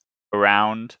lashes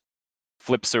around,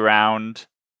 flips around,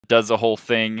 does a whole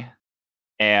thing,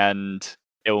 and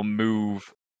it'll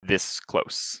move this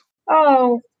close.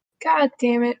 Oh, god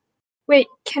damn it. Wait,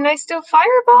 can I still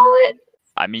fireball it?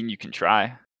 I mean, you can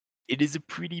try. It is a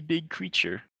pretty big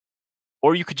creature.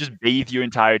 Or you could just bathe your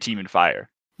entire team in fire.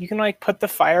 You can like put the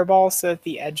fireball so that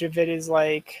the edge of it is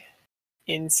like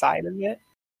inside of it.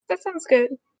 That sounds good.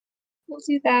 We'll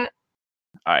do that.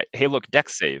 All right. Hey, look,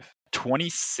 dex save.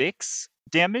 26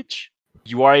 damage.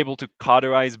 You are able to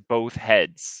cauterize both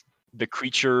heads. The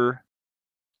creature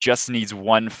just needs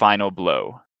one final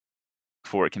blow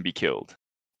before it can be killed.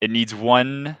 It needs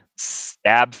one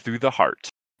stab through the heart.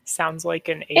 Sounds like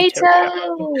an Ato.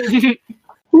 Ato!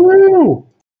 Woo!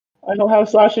 I don't have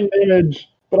slashing damage,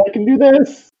 but I can do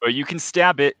this. Or you can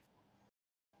stab it.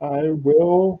 I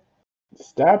will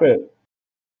stab it.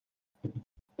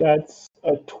 That's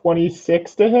a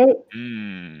 26 to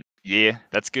hit Yeah,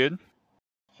 that's good.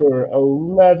 for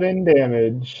 11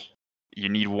 damage. You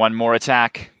need one more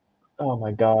attack. Oh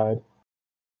my god.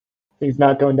 He's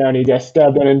not going down. He just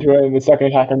stabbed it into it, and the second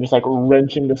attack, I'm just like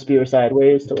wrenching the spear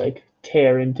sideways to like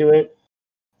tear into it.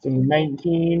 So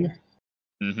 19.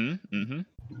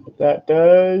 That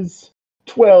does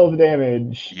 12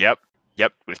 damage. Yep.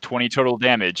 With 20 total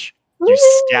damage, Woo!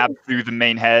 you stab through the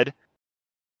main head,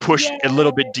 push a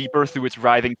little bit deeper through its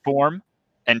writhing form,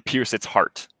 and pierce its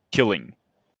heart, killing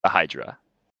the Hydra.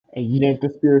 I yank the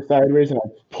spear sideways and I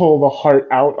pull the heart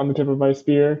out on the tip of my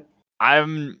spear.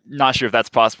 I'm not sure if that's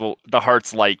possible. The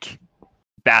heart's like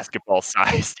basketball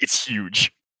sized. It's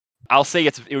huge. I'll say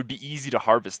it would be easy to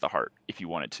harvest the heart if you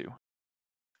wanted to.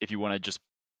 If you want to just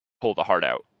pull the heart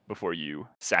out before you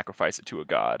sacrifice it to a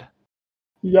god.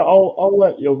 Yeah, I'll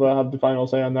let Ilva have the final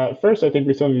say on that. First, I think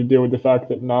we still need to deal with the fact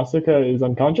that Nausicaa is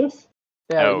unconscious.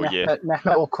 Yeah, Oh, yeah.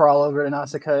 Nefmet will crawl over to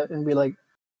Nausicaa and be like,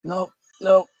 no,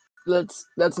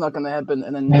 that's not going to happen.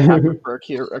 And then have her for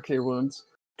a cure wounds.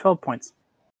 12 points.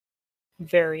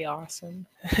 Very awesome.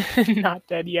 Not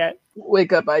dead yet.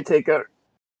 Wake up, I take her.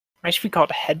 I should be called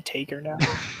a head taker now.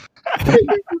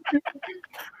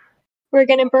 We're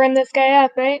gonna burn this guy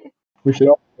up, right? We should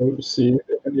also see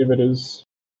if any of it is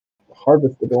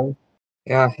harvestable.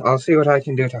 Yeah, I'll see what I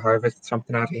can do to harvest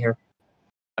something out of here.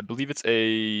 I believe it's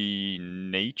a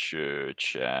nature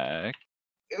check.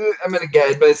 I'm gonna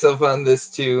guide myself on this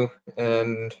too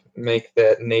and make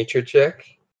that nature check.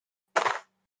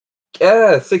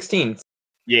 Yeah, 16.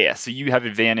 Yeah, so you have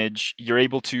advantage. You're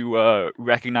able to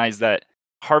recognize that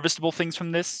harvestable things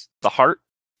from this, the heart,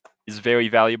 is very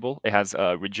valuable. It has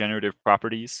regenerative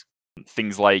properties.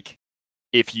 Things like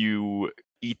if you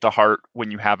eat the heart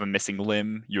when you have a missing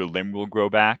limb, your limb will grow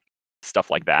back. Stuff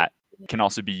like that. Can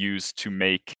also be used to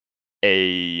make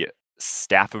a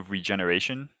staff of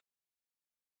regeneration,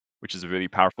 which is a really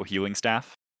powerful healing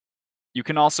staff. You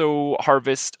can also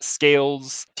harvest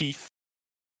scales, teeth,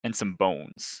 and some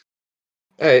bones.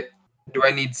 Alright. Do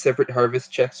I need separate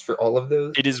harvest checks for all of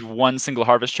those? It is one single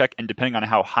harvest check, and depending on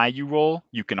how high you roll,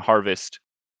 you can harvest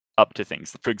up to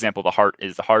things. For example, the heart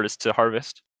is the hardest to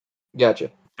harvest,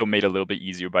 Gotcha. so made a little bit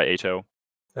easier by Ato.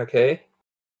 Okay.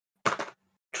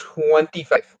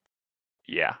 25.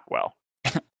 Yeah, well.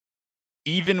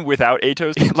 Even without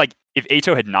Ato's, like, if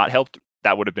Ato had not helped,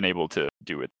 that would have been able to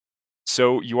do it.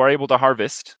 So you are able to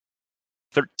harvest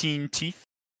 13 teeth,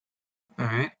 All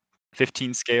right.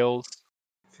 15 scales,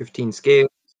 15 scale.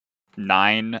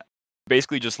 9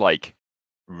 basically just like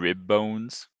rib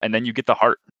bones, and then you get the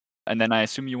heart. And then I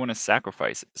assume you want to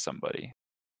sacrifice it to somebody.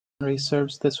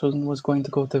 Reserves, this one was going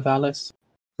to go to Vallus.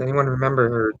 Does anyone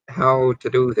remember how to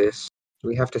do this? Do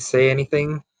we have to say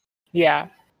anything? Yeah,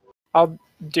 I'll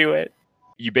do it.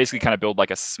 You basically kind of build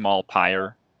like a small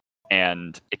pyre,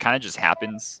 and it kind of just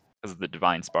happens because of the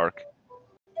divine spark.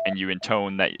 And you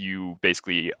intone that you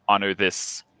basically honor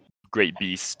this great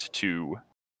beast to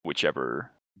whichever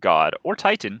god or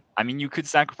titan. I mean, you could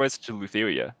sacrifice it to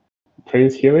Lutheria.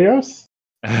 Praise Helios?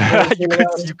 you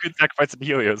could sacrifice it to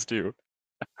Helios too.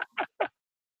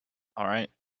 All right.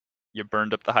 You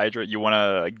burned up the Hydra. You want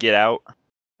to get out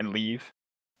and leave?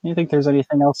 You think there's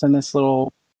anything else in this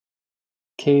little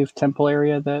cave temple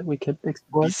area that we could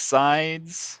explore?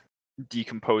 Besides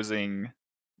decomposing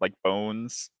like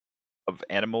bones of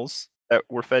animals that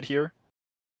were fed here,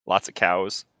 lots of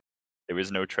cows, there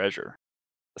is no treasure.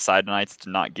 The Sidonites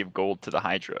did not give gold to the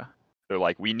Hydra. They're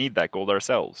like, we need that gold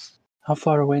ourselves. How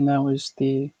far away now is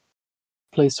the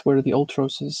place where the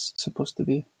Ultros is supposed to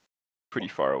be? Pretty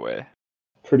far away.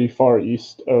 Pretty far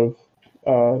east of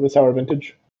the Sour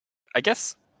Vintage. I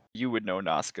guess you would know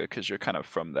Nazca because you're kind of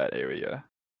from that area.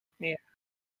 Yeah.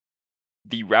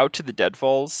 The route to the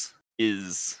Deadfalls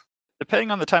is,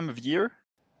 depending on the time of year,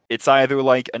 it's either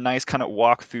like a nice kind of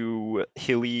walk through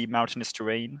hilly, mountainous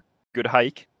terrain, good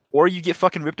hike, or you get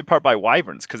fucking ripped apart by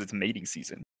wyverns because it's mating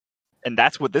season. And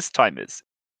that's what this time is.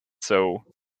 So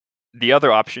the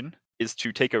other option is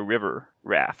to take a river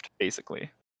raft,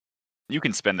 basically. You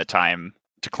can spend the time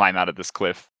to climb out of this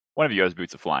cliff. One of you has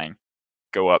boots of flying.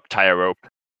 Go up, tie a rope.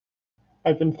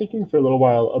 I've been thinking for a little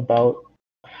while about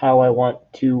how I want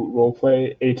to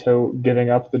roleplay Ato giving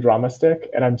up the drama stick,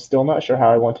 and I'm still not sure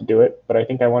how I want to do it, but I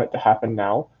think I want it to happen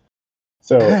now.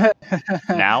 So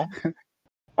Now?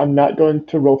 I'm not going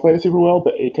to roleplay it super well,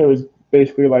 but Ato is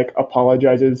basically like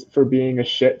apologizes for being a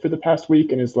shit for the past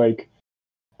week and is like,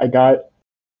 I got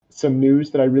some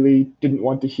news that I really didn't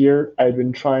want to hear. I had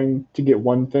been trying to get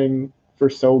one thing for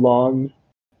so long,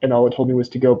 and all it told me was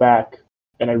to go back,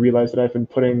 and I realized that I've been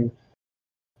putting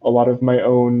a lot of my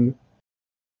own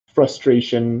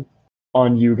frustration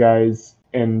on you guys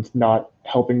and not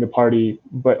helping the party,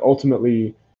 but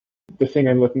ultimately the thing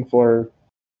I'm looking for,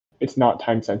 it's not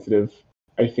time sensitive.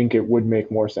 I think it would make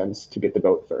more sense to get the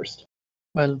boat first.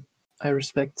 Well, I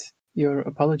respect your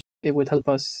apology. It would help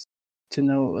us to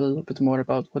know a little bit more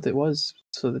about what it was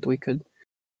so that we could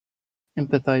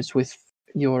empathize with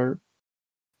your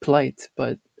plight,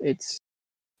 but it's,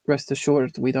 rest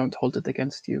assured, we don't hold it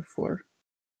against you for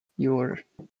your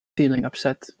feeling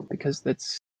upset, because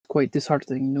that's quite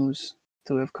disheartening news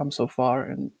to have come so far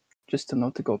and just to know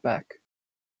to go back.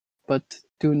 But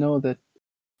do know that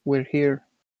we're here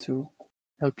to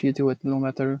help you do it no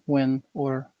matter when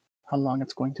or how long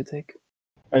it's going to take.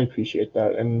 I appreciate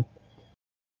that, and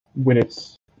when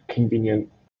it's convenient,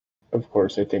 of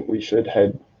course, I think we should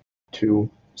head to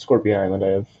Scorpion Island. I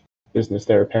have business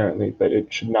there apparently, but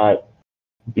it should not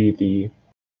be the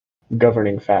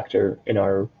governing factor in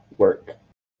our work.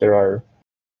 There are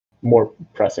more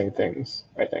pressing things,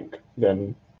 I think,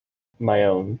 than my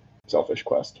own selfish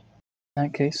quest. In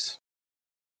that case,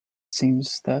 it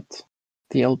seems that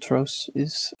the Eltros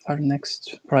is our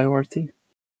next priority.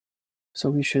 So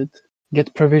we should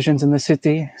get provisions in the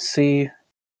city, see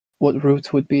what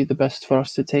route would be the best for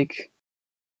us to take,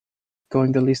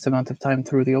 going the least amount of time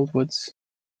through the old woods.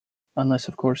 Unless,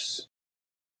 of course,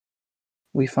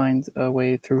 we find a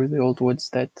way through the old woods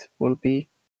that will be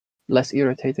less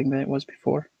irritating than it was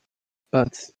before.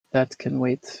 But that can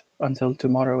wait until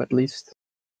tomorrow at least,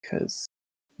 because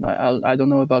I don't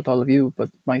know about all of you, but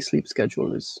my sleep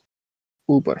schedule is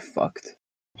uber fucked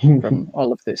from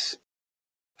all of this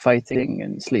fighting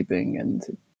and sleeping and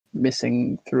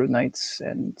missing through nights,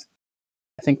 and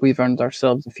I think we've earned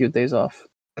ourselves a few days off.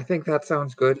 I think that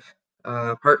sounds good.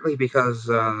 Partly because,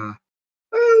 well,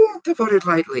 to put it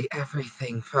lightly,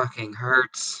 everything fucking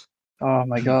hurts. Oh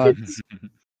my god.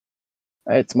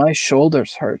 It's my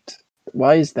shoulders hurt.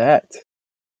 Why is that?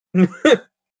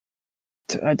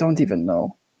 I don't even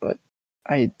know, but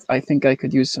I think I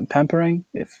could use some pampering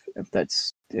if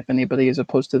anybody is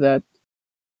opposed to that.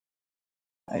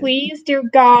 Please, dear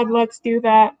God, let's do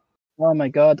that. Oh my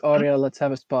god, Aria, let's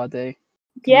have a spa day.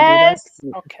 Can Yes. we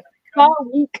do that? Okay. All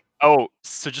week. Oh,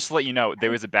 so just to let you know,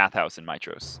 there is a bathhouse in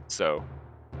Mitros, so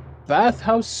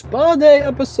Bathhouse spa day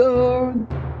episode.